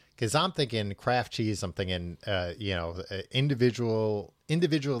about, because I'm thinking Kraft cheese. I'm thinking,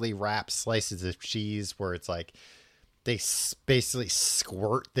 individually wrapped slices of cheese where it's like they basically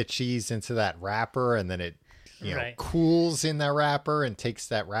squirt the cheese into that wrapper and then it, cools in that wrapper and takes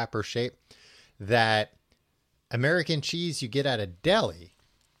that wrapper shape. That American cheese you get at a deli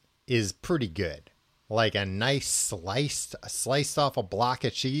is pretty good. Like a nice sliced off a block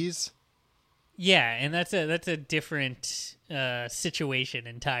of cheese. Yeah, and that's a different situation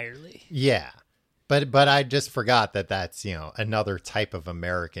entirely. Yeah, but I just forgot that another type of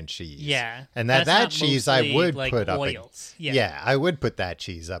American cheese. Yeah, and that cheese I would like put oils. up. Yeah, I would put that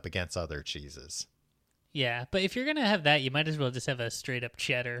cheese up against other cheeses. Yeah, but if you're gonna have that, you might as well just have a straight up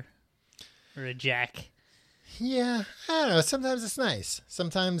cheddar or a Jack. Yeah, I don't know. Sometimes it's nice.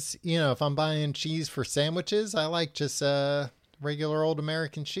 Sometimes if I'm buying cheese for sandwiches, I like just regular old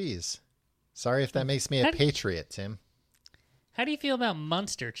American cheese. Sorry if that makes me a patriot, Tim. How do you feel about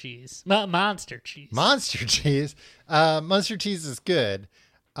Munster cheese? Monster cheese. Monster cheese? Munster cheese is good.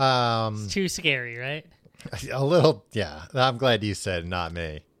 It's too scary, right? A little, yeah. I'm glad you said not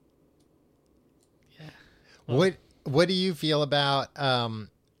me. Yeah. Well, What do you feel about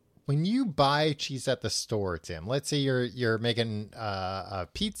when you buy cheese at the store, Tim? Let's say you're making a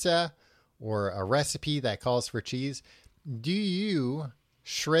pizza or a recipe that calls for cheese. Do you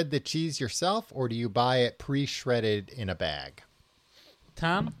shred the cheese yourself, or do you buy it pre-shredded in a bag?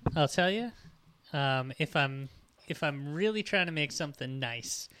 Tom, I'll tell you, if I'm really trying to make something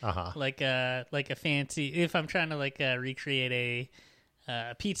nice, like a fancy, if I'm trying to recreate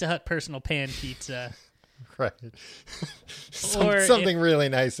a Pizza Hut personal pan pizza, Right. Or Something really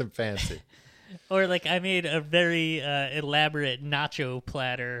nice and fancy. or like I made a very elaborate nacho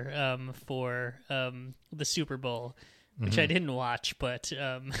platter for the Super Bowl, which I didn't watch, but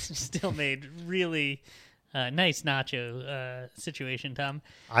still made really nice nacho situation, Tom.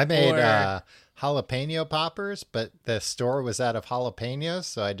 I made Or- jalapeno poppers, but the store was out of jalapenos,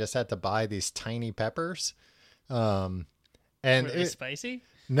 so I just had to buy these tiny peppers. And Were they spicy?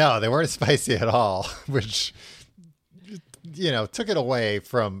 no, they weren't spicy at all, which took it away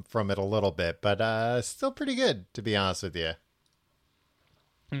from it a little bit, but still pretty good, to be honest with you.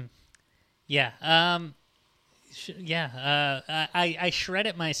 Yeah. I shred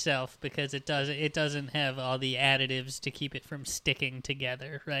it myself because it doesn't have all the additives to keep it from sticking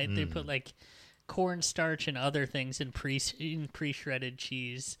together, right? They put like cornstarch and other things in pre-shredded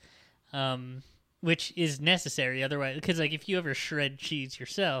cheese, which is necessary otherwise, because like if you ever shred cheese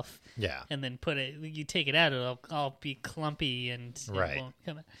yourself Yeah. and then you take it out, it'll all be clumpy and Right. it won't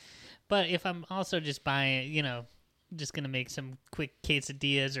come out. But if I'm also just buying, just gonna make some quick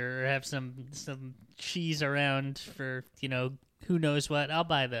quesadillas or have some cheese around for who knows what, I'll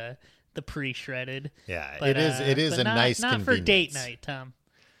buy the pre-shredded. Yeah, But, it is but a nice not convenience. for date night, Tom.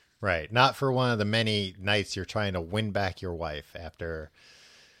 Right. Not for one of the many nights you're trying to win back your wife after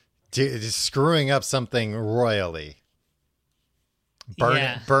just screwing up something royally.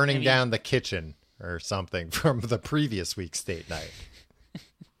 Burning down the kitchen or something from the previous week's date night.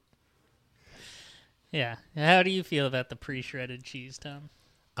 Yeah. How do you feel about the pre-shredded cheese, Tom?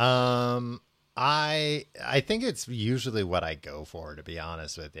 I think it's usually what I go for, to be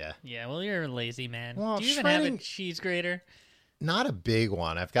honest with you. Yeah, well, you're a lazy man. Well, Do you even have a shredding- cheese grater? Not a big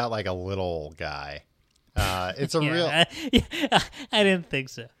one. I've got like a little guy. It's a real I didn't think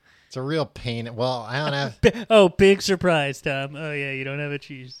so. it's a real pain. Well, I don't have Oh, big surprise, Tom. Oh, yeah, you don't have a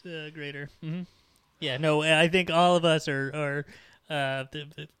cheese grater. Mm-hmm. Yeah, no, I think all of us are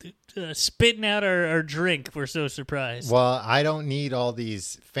spitting out our drink. We're so surprised. Well, I don't need all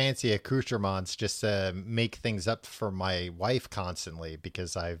these fancy accoutrements just to make things up for my wife constantly,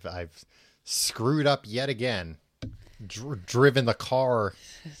 because I've screwed up yet again, driven the car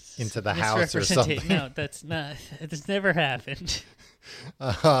into the house or something. No, that's not. That's never happened.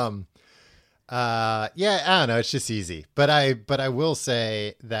 Yeah, I don't know. It's just easy, but I will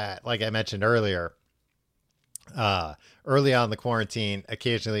say that, like I mentioned earlier, early on in the quarantine,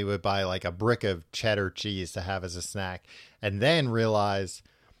 occasionally would buy like a brick of cheddar cheese to have as a snack, and then realize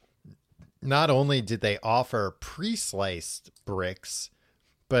not only did they offer pre-sliced bricks,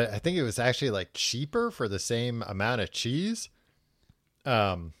 but I think it was actually like cheaper for the same amount of cheese.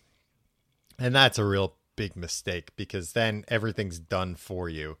 And that's a real big mistake, because then everything's done for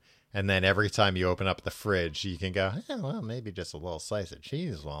you. And then every time you open up the fridge, you can go, well, maybe just a little slice of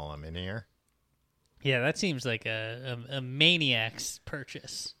cheese while I'm in here. Yeah, that seems like a maniac's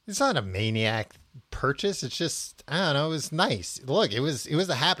purchase. It's not a maniac purchase. It's just, I don't know. It was nice. Look, it was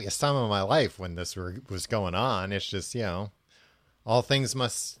the happiest time of my life when this was going on. It's just, all things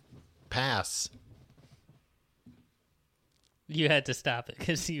must pass. You had to stop it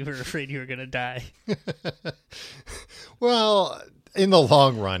because you were afraid you were going to die. Well, in the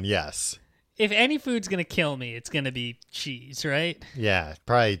long run, yes. If any food's going to kill me, it's going to be cheese, right? Yeah,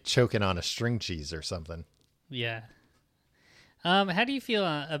 probably choking on a string cheese or something. Yeah. How do you feel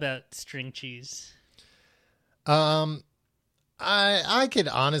about string cheese? I could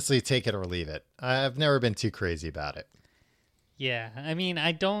honestly take it or leave it. I've never been too crazy about it. Yeah, I mean,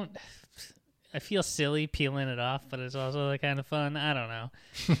 I feel silly peeling it off, but it's also like kind of fun. I don't know.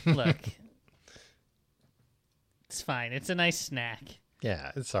 Look, it's fine. It's a nice snack.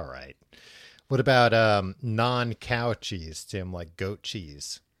 Yeah, it's all right. What about non-cow cheese, Tim, like goat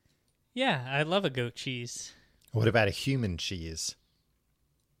cheese? Yeah, I love a goat cheese. What about a human cheese?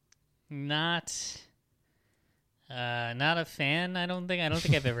 Not a fan. I don't think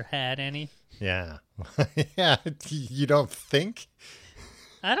I've ever had any. Yeah. Yeah, you don't think?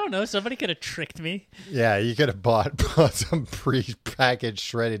 I don't know. Somebody could have tricked me. Yeah, you could have bought some pre-packaged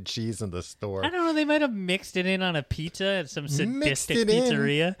shredded cheese in the store. I don't know. They might have mixed it in on a pizza at some sadistic it in?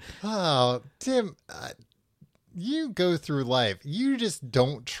 pizzeria. Oh, Tim, you go through life. You just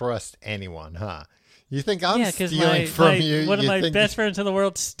don't trust anyone, huh? You think I'm Yeah, because stealing from you? one of You my think- best friends in the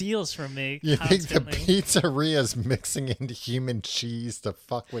world steals from me You think the constantly. pizzeria's mixing in human cheese to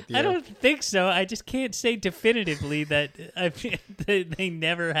fuck with you? I don't think so. I just can't say definitively that they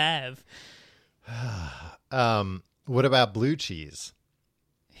never have. What about blue cheese?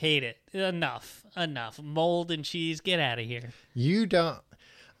 Hate it. Enough. Mold and cheese. Get out of here. You don't.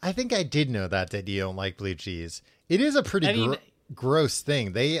 I think I did know that you don't like blue cheese. It is a pretty I mean- gross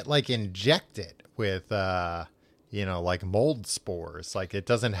thing. They like inject it with, like mold spores. Like it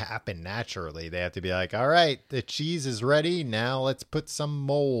doesn't happen naturally. They have to be like, all right, the cheese is ready. Now let's put some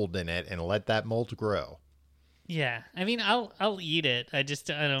mold in it and let that mold grow. Yeah. I mean, I'll eat it. I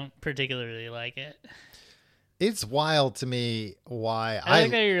don't particularly like it. It's wild to me why I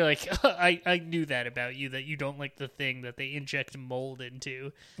like that you're like, I knew that about you, that you don't like the thing that they inject mold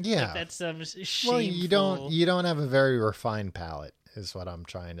into. yeah. Like, that's some shameful. Well, you don't have a very refined palate, is what I'm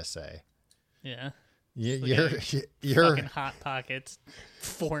trying to say. Yeah. You're Fucking Hot Pockets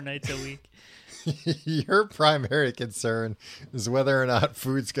 4 nights a week. your primary concern is whether or not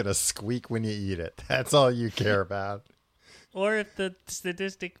food's gonna squeak when you eat it. That's all you care about. Or if the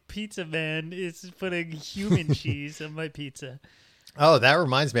sadistic pizza man is putting human cheese on my pizza. Oh, that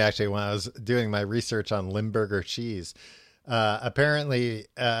reminds me. Actually, when I was doing my research on Limburger cheese, apparently,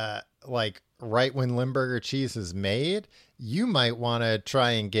 like right when Limburger cheese is made, you might want to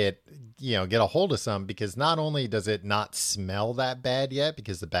try and get a hold of some, because not only does it not smell that bad yet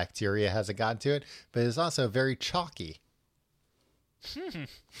because the bacteria hasn't gotten to it, but it's also very chalky. All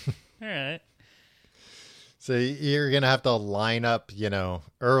right. So you're going to have to line up,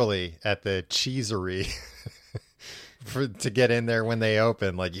 early at the cheesery to get in there when they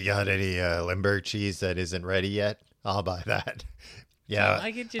open. Like, you got any Limburg cheese that isn't ready yet? I'll buy that. Yeah,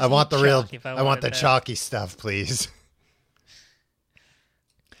 I could just I want eat the real, chalk if I I want wanted the that. chalky stuff, please.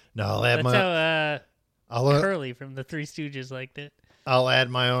 No, I'll add That's how I'll, Curly from the Three Stooges liked it. I'll add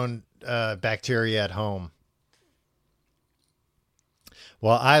my own bacteria at home.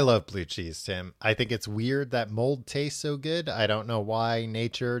 Well, I love blue cheese, Tim. I think it's weird that mold tastes so good. I don't know why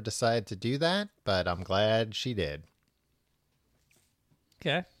nature decided to do that, but I'm glad she did.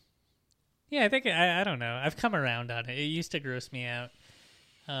 Okay. Yeah, I think I don't know. I've come around on it. It used to gross me out,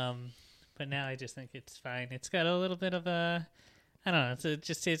 but now I just think it's fine. It's got a little bit of a, I don't know. It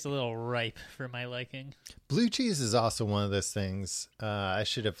just tastes a little ripe for my liking. Blue cheese is also one of those things. I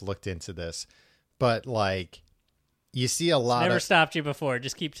should have looked into this, but like, you see a lot Never of stopped you before.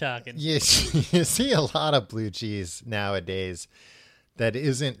 Just keep talking. you see a lot of blue cheese nowadays that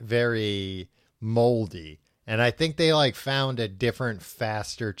isn't very moldy. And I think they like found a different,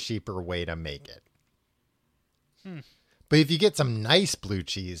 faster, cheaper way to make it. But if you get some nice blue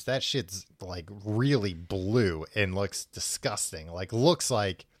cheese, that shit's like really blue and looks disgusting. Like looks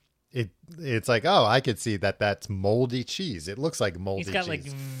like it's like, oh, I could see that that's moldy cheese. It looks like moldy He's got cheese. like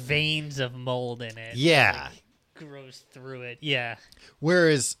veins of mold in it. Yeah. Like, grows through it. Yeah.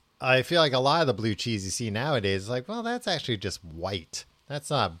 Whereas I feel like a lot of the blue cheese you see nowadays is like, well, that's actually just white.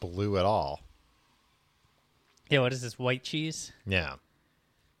 That's not blue at all. Yeah, what is this, white cheese? Yeah.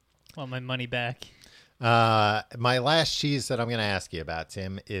 Want my money back. My last cheese that I'm going to ask you about,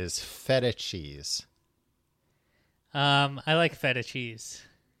 Tim, is feta cheese. I like feta cheese.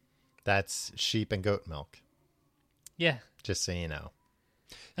 That's sheep and goat milk, Yeah. just so you know.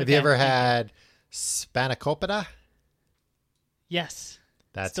 Have Okay, you ever thank you. had spanakopita? Yes.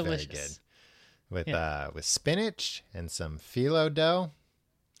 That's It's very delicious. good. Yeah. With spinach and some phyllo dough.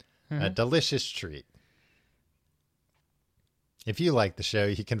 A delicious treat. If you like the show,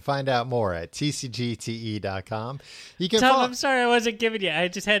 you can find out more at tcgte.com. You can Tom, follow- I'm sorry I wasn't giving you. I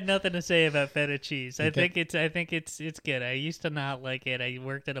just had nothing to say about feta cheese. I Okay. think it's good. I used to not like it. I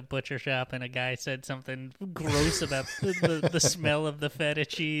worked at a butcher shop and a guy said something gross about the smell of the feta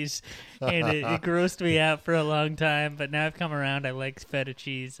cheese, and it grossed me out for a long time. But now I've come around. I like feta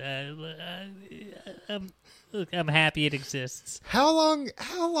cheese. I'm happy it exists. How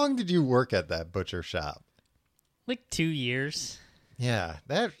long did you work at that butcher shop? Like 2 years. Yeah,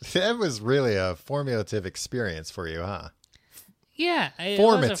 that was really a formative experience for you, huh? Yeah, it was a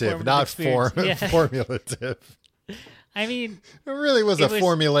Formative, not experience. Yeah. formulative. I mean, It really was a It was-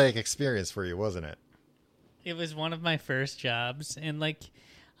 formulaic experience for you, wasn't it? it was one of my first jobs, and like,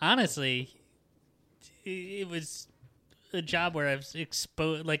 honestly, it was a job where I was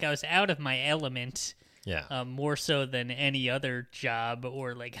exposed, like I was out of my element, Yeah. more so than any other job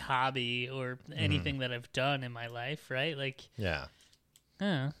or like hobby or anything that I've done in my life, right? Like, Yeah.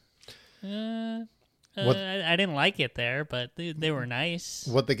 What? I didn't like it there, but they were nice.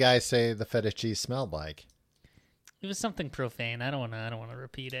 What the guys say the feta cheese smelled like? It was something profane. I don't want to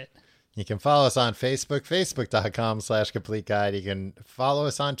repeat it. You can follow us on Facebook, facebook.com/complete guide. You can follow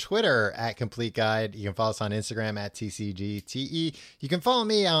us on Twitter at complete guide. You can follow us on Instagram at TCGTE. You can follow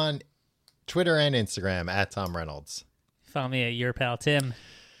me on Twitter and Instagram at Tom Reynolds. Follow me at your pal Tim.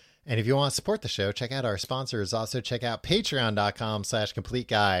 And if you want to support the show, check out our sponsors. Also check out patreon.com/complete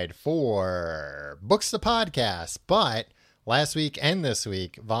guide for Books the Podcast. But last week and this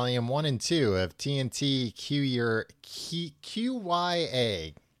week, volume 1 and 2 of TNT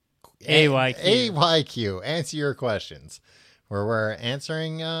QYA. AYQ, answer your questions, where we're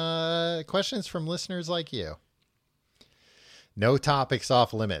answering questions from listeners like you. No topics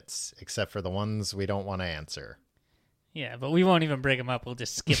off limits, except for the ones we don't want to answer. Yeah, but we won't even bring them up. We'll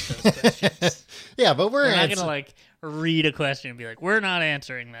just skip those questions. Yeah, but we're not going to read a question and be like, we're not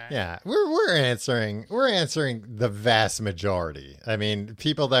answering that. Yeah, we're answering the vast majority. I mean,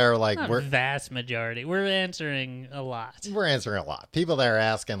 people that are like, vast majority. We're answering a lot. We're answering a lot. People that are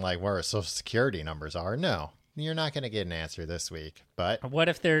asking like where our social security numbers are. No, you're not going to get an answer this week. But what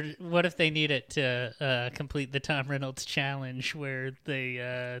if they need it to complete the Tom Reynolds challenge, where they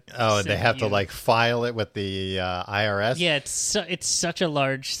they have to like file it with the IRS? Yeah, it's such a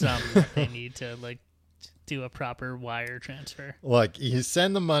large sum that they need to like do a proper wire transfer. Look, you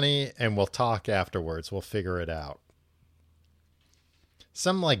send the money and we'll talk afterwards. We'll figure it out.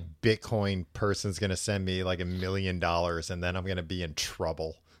 Some like Bitcoin person's going to send me like $1 million and then I'm going to be in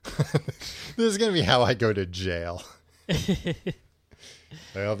trouble. This is going to be how I go to jail. But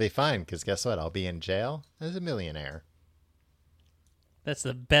it'll be fine because guess what? I'll be in jail as a millionaire. That's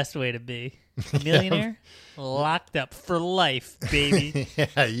the best way to be. A millionaire? Locked up for life, baby.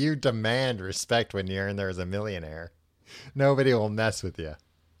 Yeah, you demand respect when you're in there as a millionaire. Nobody will mess with you.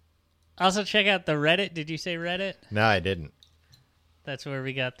 Also, check out the Reddit. Did you say Reddit? No, I didn't. That's where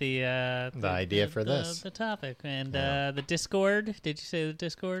we got the idea for this. The topic. And the Discord. Did you say the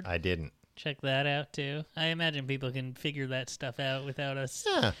Discord? I didn't. Check that out, too. I imagine people can figure that stuff out without us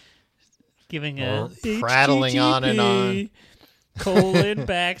giving prattling on and on. ://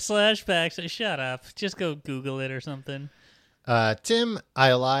 Shut up. Just go Google it or something. Tim,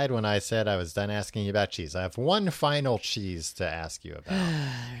 I lied when I said I was done asking you about cheese. I have one final cheese to ask you about. All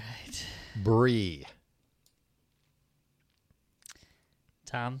right. Brie.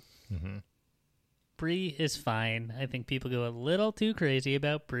 Tom? Mm-hmm. Brie is fine. I think people go a little too crazy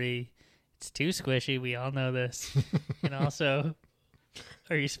about Brie. It's too squishy. We all know this. And also,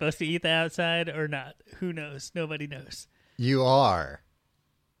 are you supposed to eat the outside or not? Who knows? Nobody knows. You are.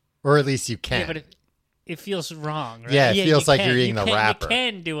 Or at least you can. Yeah, but it feels wrong, right? Yeah, it feels like you're eating the wrapper. You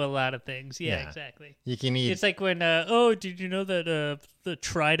can do a lot of things. Yeah, exactly. You can eat. It's like when, did you know that the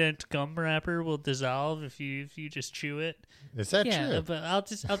Trident gum wrapper will dissolve if you just chew it? Is that true? Yeah, but I'll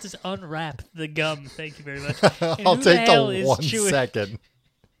just unwrap the gum. Thank you very much. I'll take the 1 second.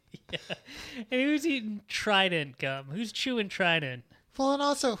 Yeah. And who's eating Trident gum? Who's chewing Trident? Well, and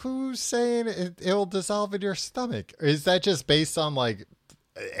also, who's saying it'll dissolve in your stomach? Or is that just based on, like,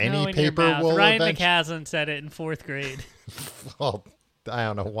 any paper will Ryan McCaslin said it in 4th grade. Well, I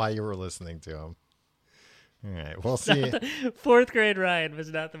don't know why you were listening to him. All right, we'll see. 4th grade Ryan was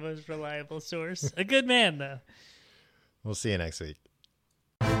not the most reliable source. A good man, though. We'll see you next week.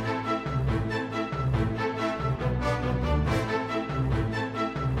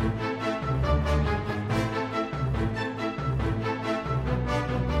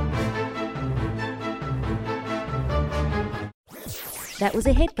 That was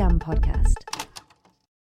a HeadGum podcast.